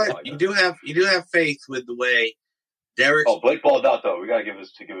what? You do have faith with the way Derek. Oh, Blake balled out though. We gotta give it.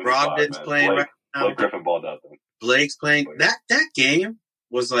 Brogdon's playing right now. Blake Griffin balled out though. Blake's playing. That game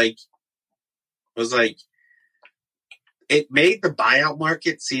was like it made the buyout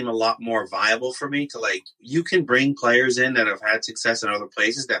market seem a lot more viable for me. To like, you can bring players in that have had success in other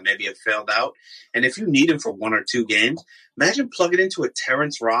places that maybe have failed out, and if you need them for 1 or 2 games, imagine plugging into a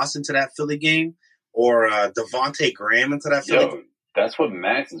Terrence Ross into that Philly game. Or Devontae Graham into that Philly. Yo, that's what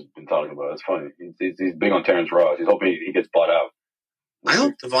Max has been talking about. It's funny. He's big on Terrence Ross. He's hoping he gets bought out. I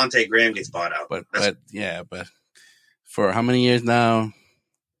hope Devontae Graham gets bought out. But for how many years now,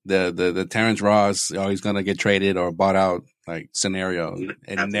 the Terrence Ross, he's gonna get traded or bought out like scenario,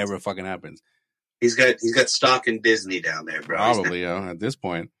 it never fucking happens. He's got stock in Disney down there, bro. Probably, at this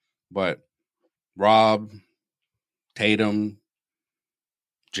point. But Rob, Tatum,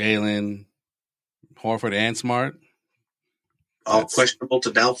 Jalen, Horford, and Smart. All questionable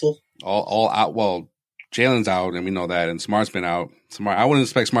to doubtful? All out. Well, Jalen's out, and we know that, and Smart's been out. Smart. I wouldn't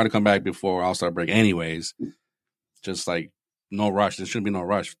expect Smart to come back before All-Star break anyways. Just like no rush. There shouldn't be no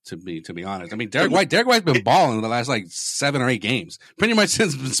rush, to be honest. I mean, Derek White's been balling in the last like 7 or 8 games. Pretty much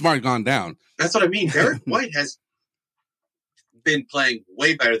since Smart gone down. That's what I mean. Derek White has been playing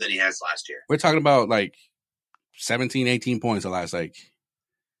way better than he has last year. We're talking about like 17, 18 points the last the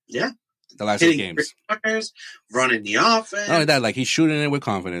last 8 games. Running the offense. Not only that, like he's shooting it with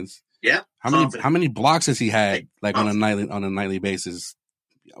confidence. Yeah. How many blocks has he had like on a nightly basis?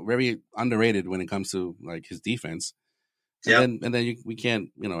 Very underrated when it comes to like his defense. And then we can't,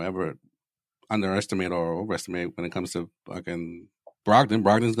 ever underestimate or overestimate when it comes to fucking Brogdon.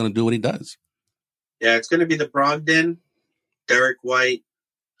 Brogdon's going to do what he does. Yeah, it's going to be the Brogdon, Derek White.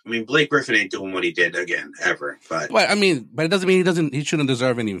 I mean, Blake Griffin ain't doing what he did again ever. But it doesn't mean he shouldn't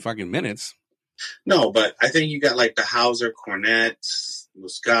deserve any fucking minutes. No, but I think you got like the Hauser, Cornette,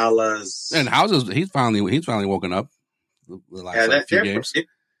 Muscalas, and Hauser. He's finally woken up. The last few games.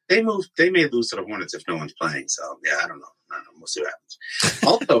 They may lose to the Hornets if no one's playing. So yeah, I don't know. We'll see what happens.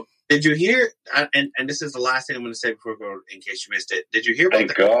 Also, did you hear? And this is the last thing I'm going to say before we go, in case you missed it. Did you hear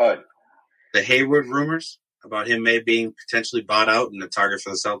about the Hayward rumors about him being potentially bought out and a target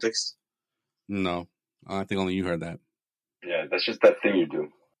for the Celtics? No, I think only you heard that. Yeah, that's just that thing you do.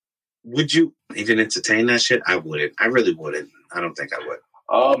 Would you even entertain that shit? I wouldn't. I really wouldn't. I don't think I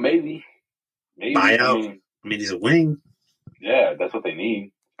would. Maybe. Buyout. I mean, he's a wing. Yeah, that's what they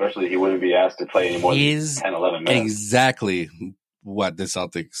need. Especially he wouldn't be asked to play any more than 10, 11 minutes. Exactly what the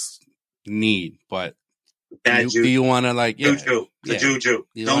Celtics need. But do you want to like Juju? Juju.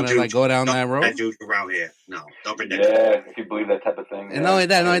 You want to like go down that road? That Juju around here. No, don't bring that. Yeah, if you believe that type of thing. And not only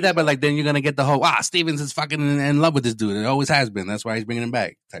that, but like then you're gonna get the whole Stevens is fucking in love with this dude. It always has been. That's why he's bringing him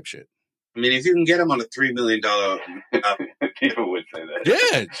back. Type shit. I mean, if you can get him on a $3 million, people would say that.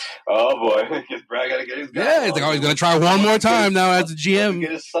 Yeah. Oh boy, Brad gotta get his guy. Yeah, he's like, he's gonna try one more time now as a GM.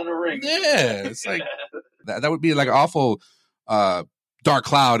 Get his son a ring. Yeah, it's like that would be like an awful dark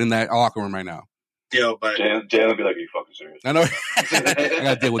cloud in that locker room right now. Yo, but Jalen would be like, "Are you fucking serious?" I know. I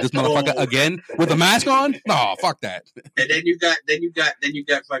gotta deal with this motherfucker again with a mask on. No, fuck that. And then you got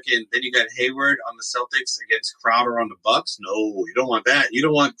Hayward on the Celtics against Crowder on the Bucks. No, you don't want that. You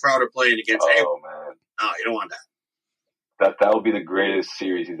don't want Crowder playing against Hayward. Oh man, no, you don't want that. That would be the greatest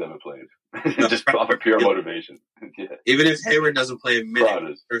series he's ever played. Just off of pure motivation. Yeah. Even if Hayward doesn't play a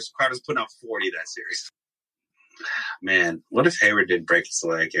minute, Crowder's putting out 40 that series. Man, what if Hayward did break his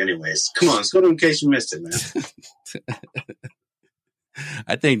leg? Anyways, come on, let's go to In Case You Missed It, man.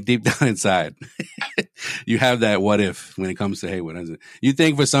 I think deep down inside, you have that what if when it comes to Hayward. You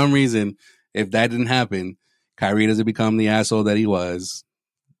think for some reason, if that didn't happen, Kyrie doesn't become the asshole that he was.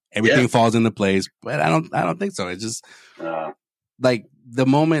 Everything falls into place, but I don't think so. It's just like the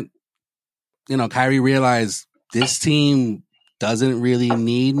moment, Kyrie realized this team doesn't really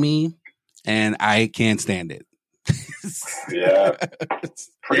need me and I can't stand it. Yeah,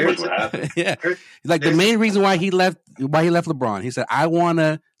 pretty much what happened. Yeah, like the main reason why he left LeBron, he said, "I want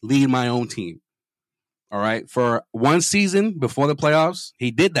to lead my own team." All right, for one season before the playoffs, he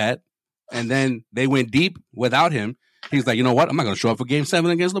did that, and then they went deep without him. He's like, you know what? I'm not going to show up for Game 7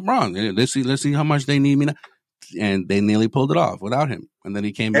 against LeBron. Let's see how much they need me now. And they nearly pulled it off without him. And then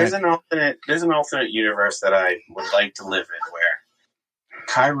he came back. There's an alternate universe that I would like to live in where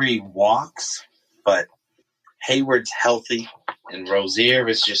Kyrie walks, but Hayward's healthy, and Rozier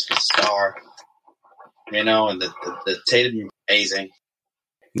is just the star, and the Tatum amazing.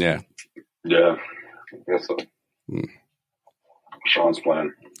 Yeah. Yeah. I guess so. Sean's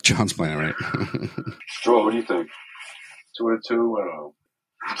playing, right? Joel, what do you think? 2-2? I don't know.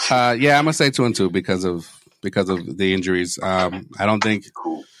 Yeah, I'm gonna say 2-2 because of the injuries. I don't think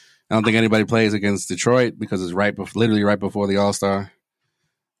anybody plays against Detroit because it's literally right before the All-Star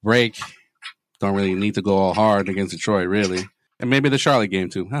break. Don't really need to go all hard against Detroit, really. And maybe the Charlotte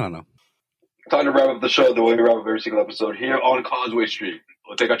game, too. I don't know. Time to wrap up the show the way we wrap up every single episode here on Causeway Street.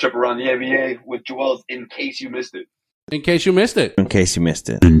 We'll take our trip around the NBA with Joel's In Case You Missed It. In case you missed it. In case you missed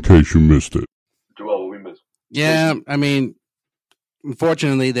it. In case you missed it. Joel, what we missed? Yeah, I mean,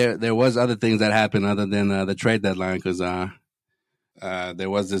 unfortunately, there was other things that happened other than the trade deadline because there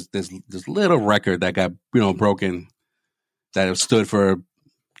was this little record that got broken that stood for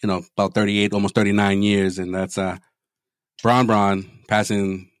about 38, almost 39 years, and that's Bron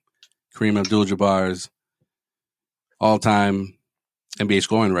passing Kareem Abdul-Jabbar's all-time NBA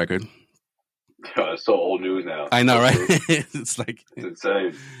scoring record. It's so old news now. I know, right? It's like it's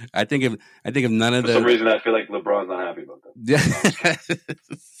insane. I think if none of For some reason, I feel like LeBron's not happy about that. Yeah.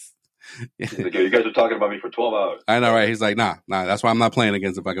 He's like, yo, you guys were talking about me for 12 hours. I know, right? He's like, nah. That's why I'm not playing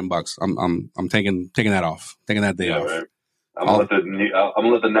against the fucking Bucks. I'm taking that off, taking that day off. Right. I'm gonna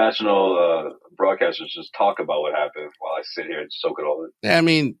let the national broadcasters just talk about what happened while I sit here and soak it all in. Yeah, I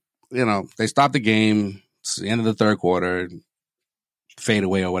mean, they stopped the game. It's the end of the third quarter, fade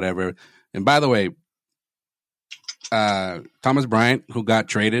away or whatever. And by the way, Thomas Bryant, who got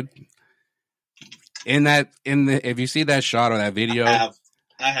traded, if you see that shot or that video, I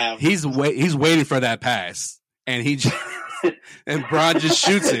have. He's waiting for that pass, and and Bron just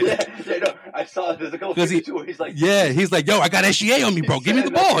shoots it. Yeah, no, I saw it. There's a couple pictures too where he's like, yo, I got SGA on me, bro. Give me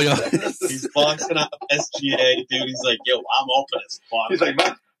the ball, yo. He's boxing up SGA, dude. He's like, yo, I'm open as fuck. He's like,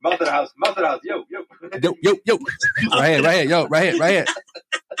 mouth of the house, yo. Yo. Right here, yo, right here.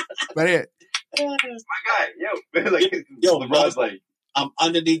 My guy, yo. Like, yo, LeBron's like, I'm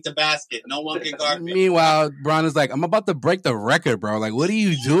underneath the basket. No one can guard me. Meanwhile, Bron is like, I'm about to break the record, bro. Like, what are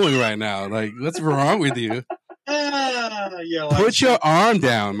you doing right now? Like, what's wrong with you? Put your arm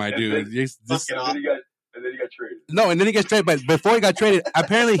down, my dude. And then he got traded. No, and then he gets traded. But before he got traded,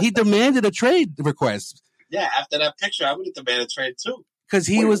 apparently he demanded a trade request. Yeah, after that picture, I would have demanded a trade too. Because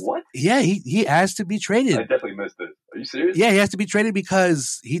what? Yeah, he asked to be traded. I definitely missed it. Are you serious? Yeah, he has to be traded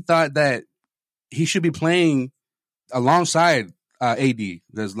because he thought that he should be playing alongside AD.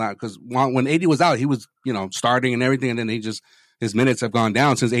 There's not because when AD was out, he was starting and everything, and then his minutes have gone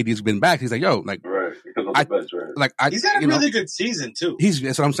down since AD's been back. He's like, yo, like right, because of the bench, right? He's had a really good season too.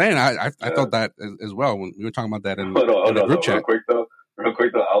 That's what I'm saying. I thought that as well when we were talking about that in the group chat. Real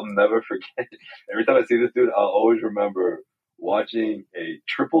quick though, I'll never forget. Every time I see this dude, I'll always remember watching a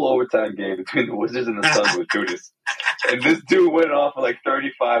triple overtime game between the Wizards and the Suns with Judas, and this dude went off for like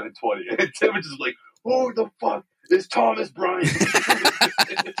 35 and 20, and Tim was just like, "Who the fuck is Thomas Bryant?"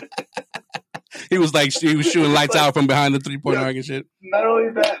 He was shooting lights out from behind the 3-point arc and shit. Not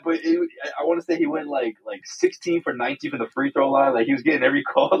only that, but I want to say he went like 16 for 19 from the free throw line. Like he was getting every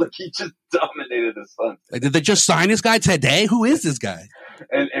call. Like he just dominated the Suns. Like, did they just sign this guy today? Who is this guy?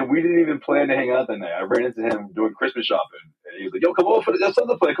 And we didn't even plan to hang out that night. I ran into him doing Christmas shopping, and he was like, "Yo, come over for the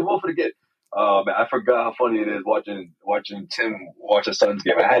Suns play. Come over for the game." Man, I forgot how funny it is watching Tim watch a Suns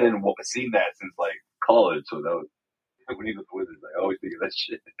game. I hadn't seen that since like college, so that was when he was with Wizards. I always think of that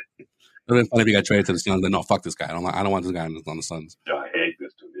shit. It would have been funny if he got traded to the Suns. But no, fuck this guy. I don't want this guy on the Suns. Yeah, I hate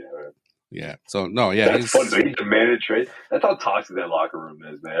this dude. Yeah, right. Yeah. So no, yeah, that's funny. So he demanded trade. That's how toxic that locker room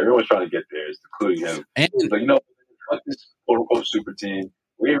is, man. Everyone's trying to get there, including him. And he's like, fuck this quote unquote super team.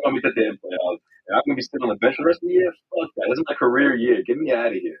 We ain't gonna be the damn playoffs. And I'm gonna be sitting on the bench for the rest of the year. Fuck that. This is my career year. Get me out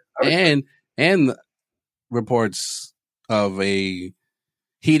of here. And reports of a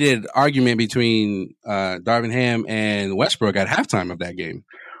heated argument between Darvin Ham and Westbrook at halftime of that game.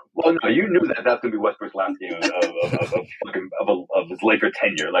 Well, no, you knew that that's gonna be Westbrook's last game of his Laker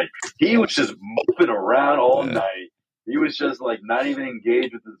tenure. Like he was just moping around all night. He was just like not even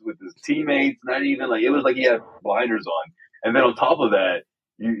engaged with his teammates. Not even like it was like he had blinders on. And then on top of that,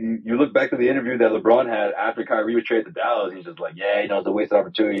 you look back to the interview that LeBron had after Kyrie was traded to Dallas. And he's just like, it's a wasted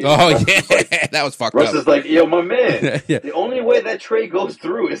opportunity. Oh yeah, that was fucked up. Russ is like, yo, my man. Yeah. The only way that trade goes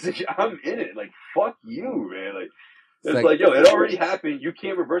through is if I'm in it. Like, fuck you, man. Like. It's like, yo, it already happened. You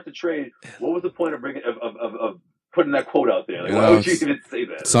can't reverse the trade. What was the point of bringing of putting that quote out there? Like, why would you even say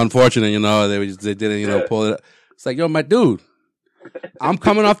that? It's unfortunate, they didn't, pull it up. It's like, yo, my dude, I'm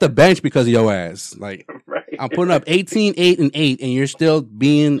coming off the bench because of your ass. Like, right. I'm putting up 18, 8, and 8, and you're still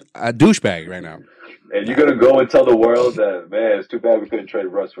being a douchebag right now. And you're gonna go and tell the world that, man, it's too bad we couldn't trade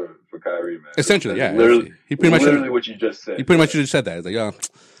Russ for Kyrie, man. Essentially, that's yeah. He pretty much what you just said. He pretty much just said that. It's like, yo.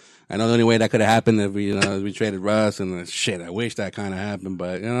 I know the only way that could have happened if we traded Russ and shit. I wish that kind of happened,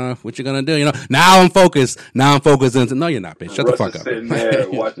 but what you gonna do? Now I'm focused. No, you're not, bitch. Shut Russ the fuck is up. Sitting there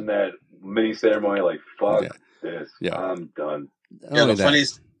watching that mini ceremony, like fuck this. Yeah. I'm done. Yeah, the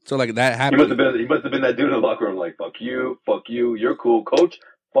funniest. So like that happened. He must have been that dude in the locker room, like fuck you, you're cool, coach.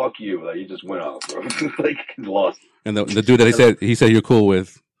 Fuck you. Like he just went off, bro. Like lost. And the dude that he said you're cool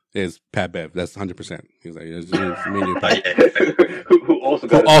with is Pat Bev. That's 100%. He's like, it's me and you. Who also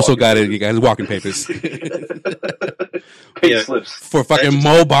got it. You guys walking papers. Pink slips for fucking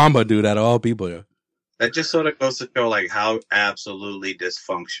Mo Bamba, dude. Out of all people, yeah. That just sort of goes to show like how absolutely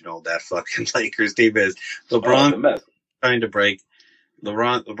dysfunctional that fucking Lakers team is. LeBron's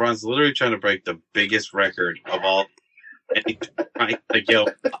literally trying to break the biggest record of all.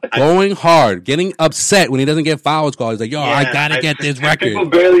 Going hard, getting upset when he doesn't get fouls called. He's like, I gotta get this record.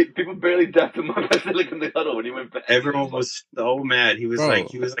 People barely dapped him up. I feel like in the huddle when he went back. Everyone was so mad. He was like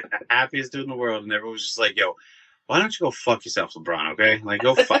happiest dude in the world, and everyone was just like, "Yo, why don't you go fuck yourself, LeBron? Okay, like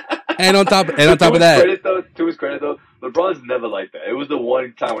go fuck." And on top of that, to his credit though, LeBron's never like that. It was the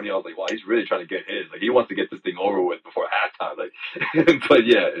one time when he was like, "Wow, he's really trying to get his. Like, he wants to get this thing over with before halftime." Like, but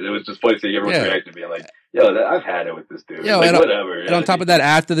yeah, it was just funny seeing everyone's reaction, being like, "Yo, I've had it with this dude." Yo, like, whatever. And on top of that,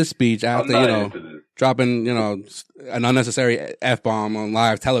 after the speech, after dropping an unnecessary F-bomb on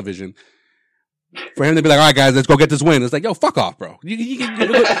live television, for him to be like, "All right, guys, let's go get this win." It's like, yo, fuck off, bro. You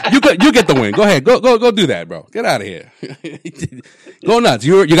get the win. Go ahead. Go do that, bro. Get out of here. Go nuts.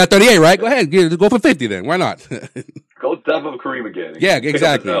 You got 38, right? Go ahead. Go for 50 then. Why not? Go dive up Kareem again. Yeah,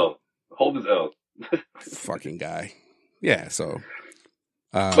 exactly. Hold his L. Fucking guy. Yeah, so.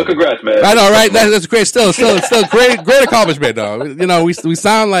 But congrats, man. I know, right? That's great. Still great accomplishment, though. You know, we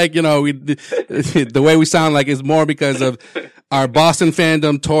sound like, you know, the way we sound like is more because of our Boston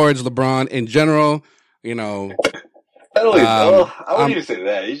fandom towards LeBron in general. You know, I wouldn't even say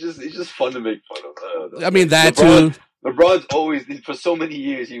that. He's just fun to make fun of. I mean, that too. LeBron's always, for so many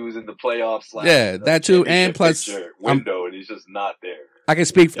years, he was in the playoffs. Yeah, that too, and plus window, and he's just not there. I can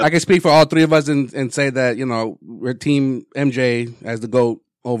speak for all three of us and say that, you know, we're team MJ as the GOAT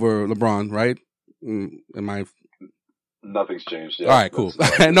over LeBron, right? Nothing's changed. Yeah, all right, cool.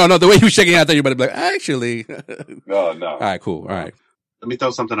 No, the way you were shaking out there, you better be like, actually. No. All right, cool. All right. Let me throw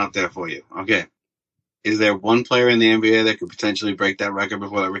something out there for you. Okay. Is there one player in the NBA that could potentially break that record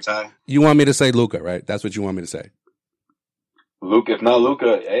before they retire? You want me to say Luka, right? That's what you want me to say. Luka, if not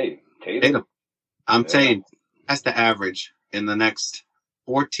Luka, hey, Tatum. I'm saying that's the average in the next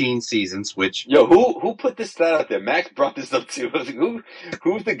 14 seasons, which... Yo, who put this stat out there? Max brought this up too. I was like,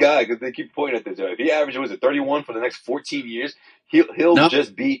 who's the guy? Because they keep pointing at this. If he averages, 31 for the next 14 years, he'll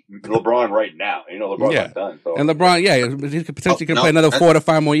just beat LeBron right now. You know, LeBron's not done. So. And LeBron, he could potentially play another 4 to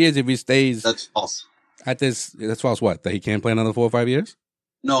 5 more years if he stays... That's false. That's false what? That he can't play another 4 or 5 years?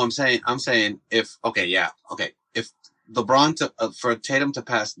 No, I'm saying if... If LeBron, for Tatum to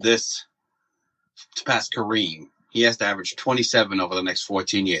pass Kareem, he has to average 27 over the next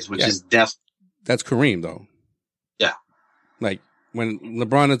 14 years, which is death. That's Kareem, though. Yeah. Like, when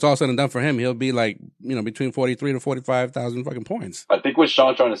LeBron is all said and done for him, he'll be like, you know, between 43 to 45,000 fucking points. I think what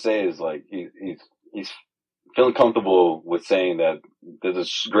Sean's trying to say is, like, he's feeling comfortable with saying that there's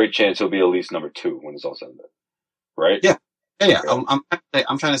a great chance he'll be at least number 2 when it's all said and done. Right? Yeah.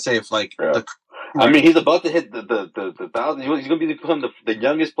 I'm trying to say if, like... I mean, he's about to hit the 1,000. He's going to become the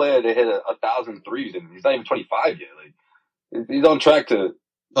youngest player to hit 1,000 threes, and he's not even 25 yet. Like, he's on track to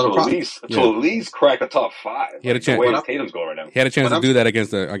at least crack a top 5. He had a chance. The way Tatum's going right now. He had a chance to do that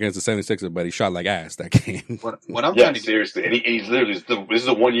against the 76ers, but he shot like ass that game. What I'm trying to seriously, and he's literally this is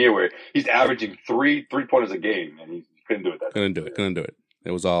the 1 year where he's averaging 3-pointers a game, and he couldn't do it. Couldn't do it.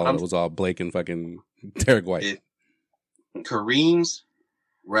 It was all Blake and fucking Derek White. Kareem's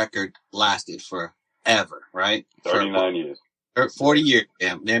record lasted forever, right? 39 years. 40 years.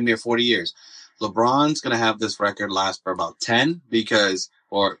 Damn near 40 years. LeBron's going to have this record last for about 10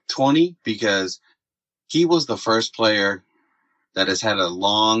 or 20 because he was the first player that has had a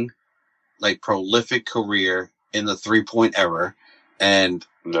long, like, prolific career in the 3-point era. And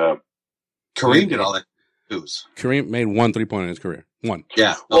Kareem did all that. Kareem made 1 3-pointer in his career. 1.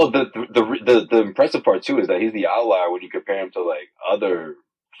 Yeah. Well, the impressive part, too, is that he's the outlier when you compare him to, like, other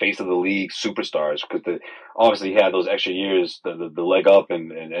face of the league superstars, because obviously he had those extra years, the leg up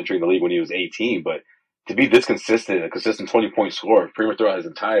and entering the league when he was 18. But to be this consistent, a consistent 20-point scorer pretty much throughout his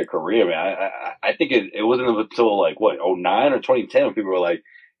entire career, man, I think it wasn't until like 2009 or 2010 when people were like,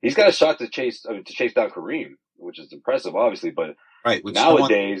 he's got a shot to chase down Kareem, which is impressive, obviously. But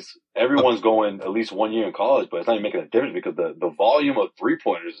nowadays everyone's going at least 1 year in college, but it's not even making a difference because the volume of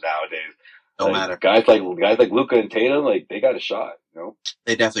 3-pointers nowadays. Don't matter. Guys like Luka and Tatum, like, they got a shot. You know,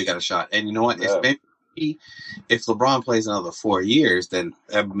 they definitely got a shot. And you know what? If LeBron plays another 4 years, then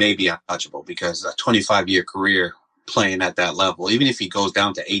that may be untouchable because a 25-year career playing at that level, even if he goes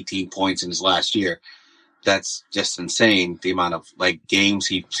down to 18 points in his last year, that's just insane. The amount of like games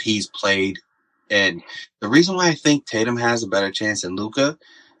he's played, and the reason why I think Tatum has a better chance than Luka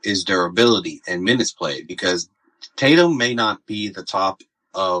is durability and minutes played because Tatum may not be the top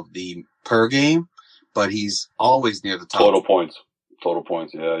of the per game, but he's always near the top. Total points,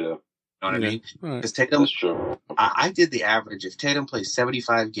 yeah. You know what I mean? Because Tatum, that's true. I did the average. If Tatum plays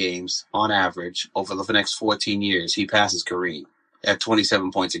 75 games on average over the next 14 years, he passes Kareem at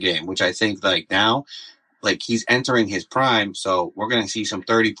 27 points a game, which I think like now, like he's entering his prime. So we're going to see some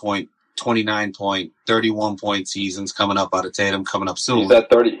 30-point, 29-point, 31-point seasons coming up out of Tatum coming up soon. He's at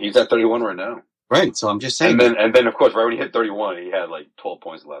 30. He's at 31 right now. Right, so I'm just saying. And then, of course, right when he hit 31, he had like 12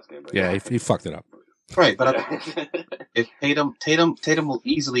 points the last game. Yeah, he fucked it up. Right, but if Tatum will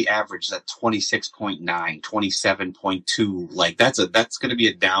easily average that 26.9, 27.2. Like that's going to be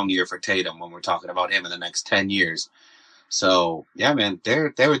a down year for Tatum when we're talking about him in the next 10 years. So yeah, man,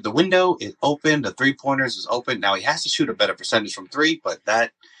 the window is open. The 3-pointers is open. Now he has to shoot a better percentage from 3, but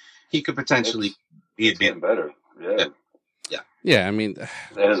that he could potentially be better. Yeah. I mean,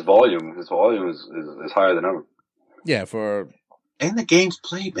 and his volume is higher than ever. Yeah, and the games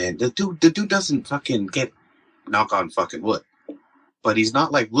played, man. The dude doesn't fucking get knock on fucking wood, but he's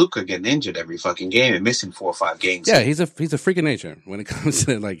not like Luka getting injured every fucking game and missing 4 or 5 games. Yeah, he's a freak of nature when it comes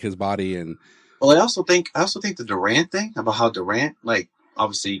to like his body and. Well, I also think the Durant thing about how Durant like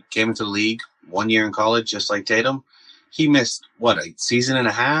obviously came into the league 1 year in college just like Tatum. He missed a season and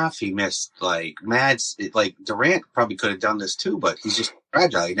a half. He missed like Durant probably could have done this too, but he's just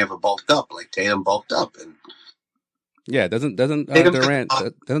fragile. He never bulked up like Tatum bulked up and. Yeah, doesn't Durant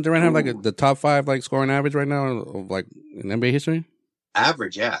have like the top 5 like scoring average right now of like in NBA history?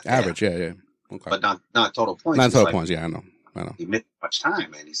 Average, yeah. Okay, but not total points. Not total points. Yeah, I know. He missed much time,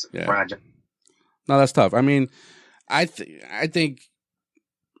 man. He's fragile. No, that's tough. I mean, I think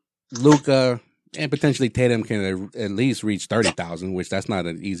Luka and potentially Tatum can at least reach 30,000, which that's not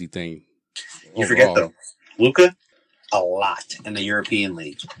an easy thing. You forget though, Luka, a lot in the European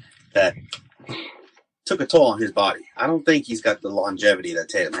League that took a toll on his body. I don't think he's got the longevity that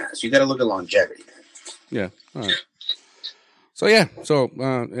Tatum has. You got to look at longevity. Yeah. All right. So yeah. So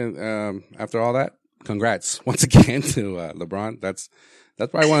after all that, congrats once again to LeBron. That's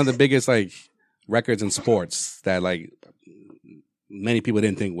probably one of the biggest like records in sports that like many people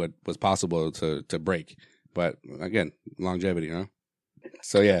didn't think was possible to break. But again, longevity, you know.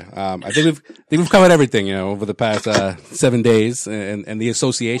 So yeah, I think we've covered everything, you know, over the past 7 days and the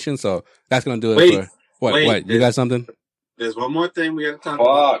association. So that's gonna do it. What? You got something? There's one more thing we got to talk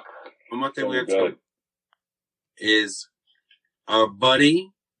about. One more thing we have to talk about is our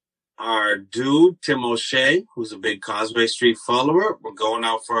buddy, our dude, Tim O'Shea, who's a big Causeway Street follower. We're going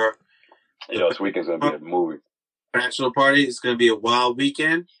out for... this weekend's going to be a movie. Bachelor party. It's going to be a wild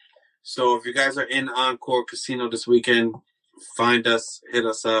weekend. So if you guys are in Encore Casino this weekend, find us, hit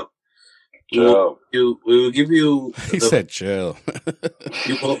us up. Chill. We will give you... He said chill.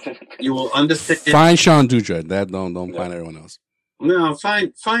 You will understand. Find Sean Dutra. Don't find everyone else. No,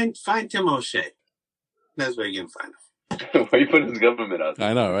 find Tim O'Shea. That's where you can find him. Why are you putting his government out there?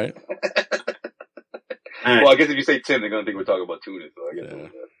 I know, right? Well, I guess if you say Tim, they're going to think we're talking about tuna. So I guess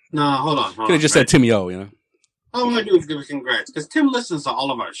No, hold on. Could have just said Timmy O, you know? All I'm going to do is give a congrats. Because Tim listens to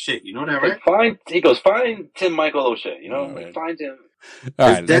all of our shit. You know that, right? He goes, find Tim Michael O'Shea. You know? Right. Find him. All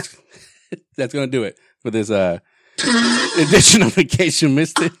right. That's going to do it for this edition of In Case You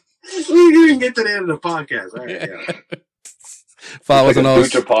Missed It. We didn't get to the end of the podcast. All right, yeah. Follow us on all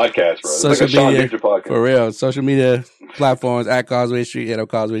podcast, bro. Social media, podcast. For real. Social media platforms at Causeway Street. Hit up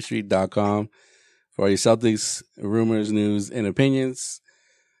CausewayStreet.com for all your Celtics rumors, news, and opinions.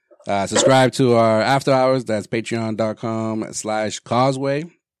 Subscribe to our After Hours. That's patreon.com/Causeway.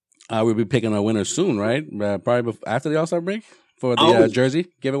 We'll be picking a winner soon, right? Probably after the All-Star break for the jersey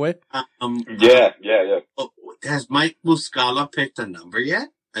giveaway. Yeah. Has Mike Muscala picked a number yet?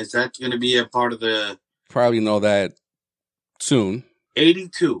 Is that going to be a part of the... Probably know that soon.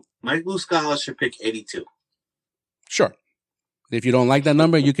 82. Mike Muscala should pick 82. Sure. If you don't like that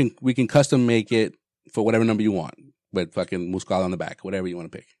number, we can custom make it for whatever number you want. With fucking Muscala on the back, whatever you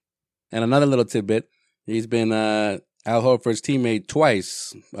want to pick. And another little tidbit, he's been Al Horford's teammate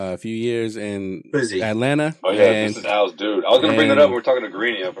twice, a few years in Atlanta. Oh yeah, this is Al's dude. I was going to bring that up when we were talking to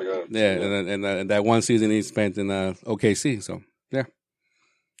Greeny. I forgot. Yeah, and that one season he spent in OKC. So yeah,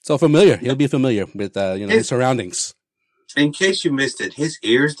 so familiar. He'll be familiar with his surroundings. In case you missed it, his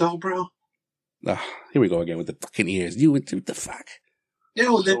ears though, bro. Here we go again with the fucking ears. What the fuck?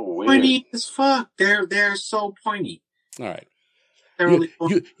 Yo, they're so pointy as fuck. They're so pointy. All right.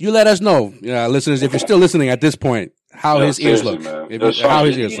 You let us know, listeners, if you're still listening at this point, how his ears look. How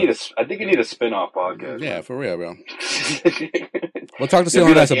his ears look. I think you need a spin-off podcast. Yeah, for real, bro. We'll talk to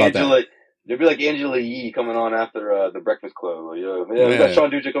Ceylon about that. There'll be like Angela Yee coming on after the Breakfast Club. Like, we got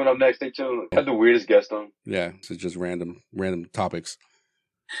Sean Dutra coming up next. Stay tuned. Had the weirdest guest on. Yeah, it's just random topics.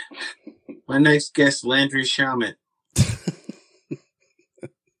 My next guest, Landry Shaman.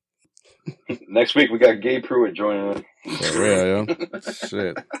 Next week we got Gabe Pruitt joining us. For real, yo.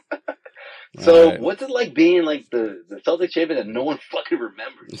 Shit. So, what's it like being like the Celtics champion that no one fucking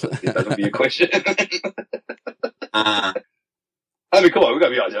remembers? That's gonna be a question. I mean, come on, we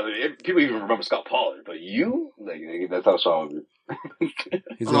gotta be honest. I mean, people even remember Scott Pollard, but you, like, that's how Sean would be.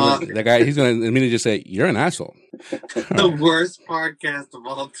 He's gonna immediately just say, "You're an asshole." The worst podcast of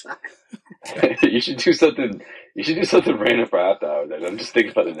all time. You should do something. You should do something random for after hours. I'm just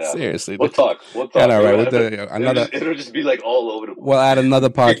thinking about it now. Seriously, we'll talk. Yeah, all right. It'll just be like all over the place. We'll add another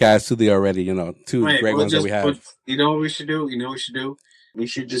podcast to the already, two great ones that we have. You know what we should do? We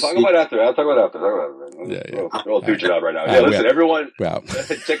should just talk about after. I'll talk about after. Yeah. We're all douching out right now. Yeah, listen, everyone,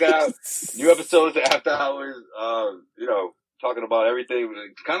 check out new episodes of After Hours. Talking about everything,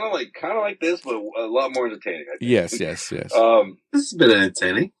 kind of like this, but a lot more entertaining. I think. Yes. This has been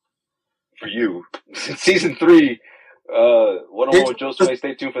entertaining for you. Season 3, one-on-one with Joe Sway.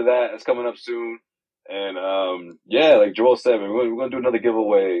 Stay tuned for that. It's coming up soon. And like Joel said, we're gonna do another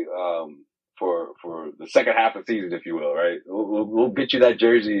giveaway. For the second half of the season, if you will, right? We'll get you that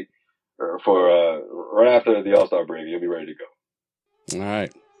jersey for right after the All-Star break. You'll be ready to go. All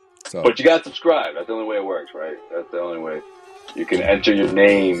right. But you gotta subscribe. That's the only way it works, right? That's the only way you can enter your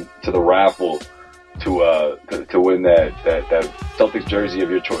name to the raffle to win that Celtics jersey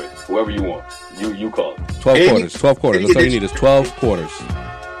of your choice. Whoever you want, you call it. 12 quarters. That's all you need is 12 quarters.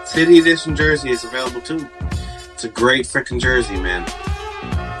 City Edition jersey is available too. It's a great freaking jersey, man.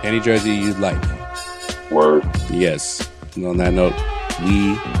 Any jersey you'd like. Word. Yes. And on that note,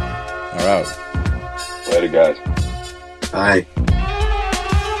 we are out. Later, guys. Bye.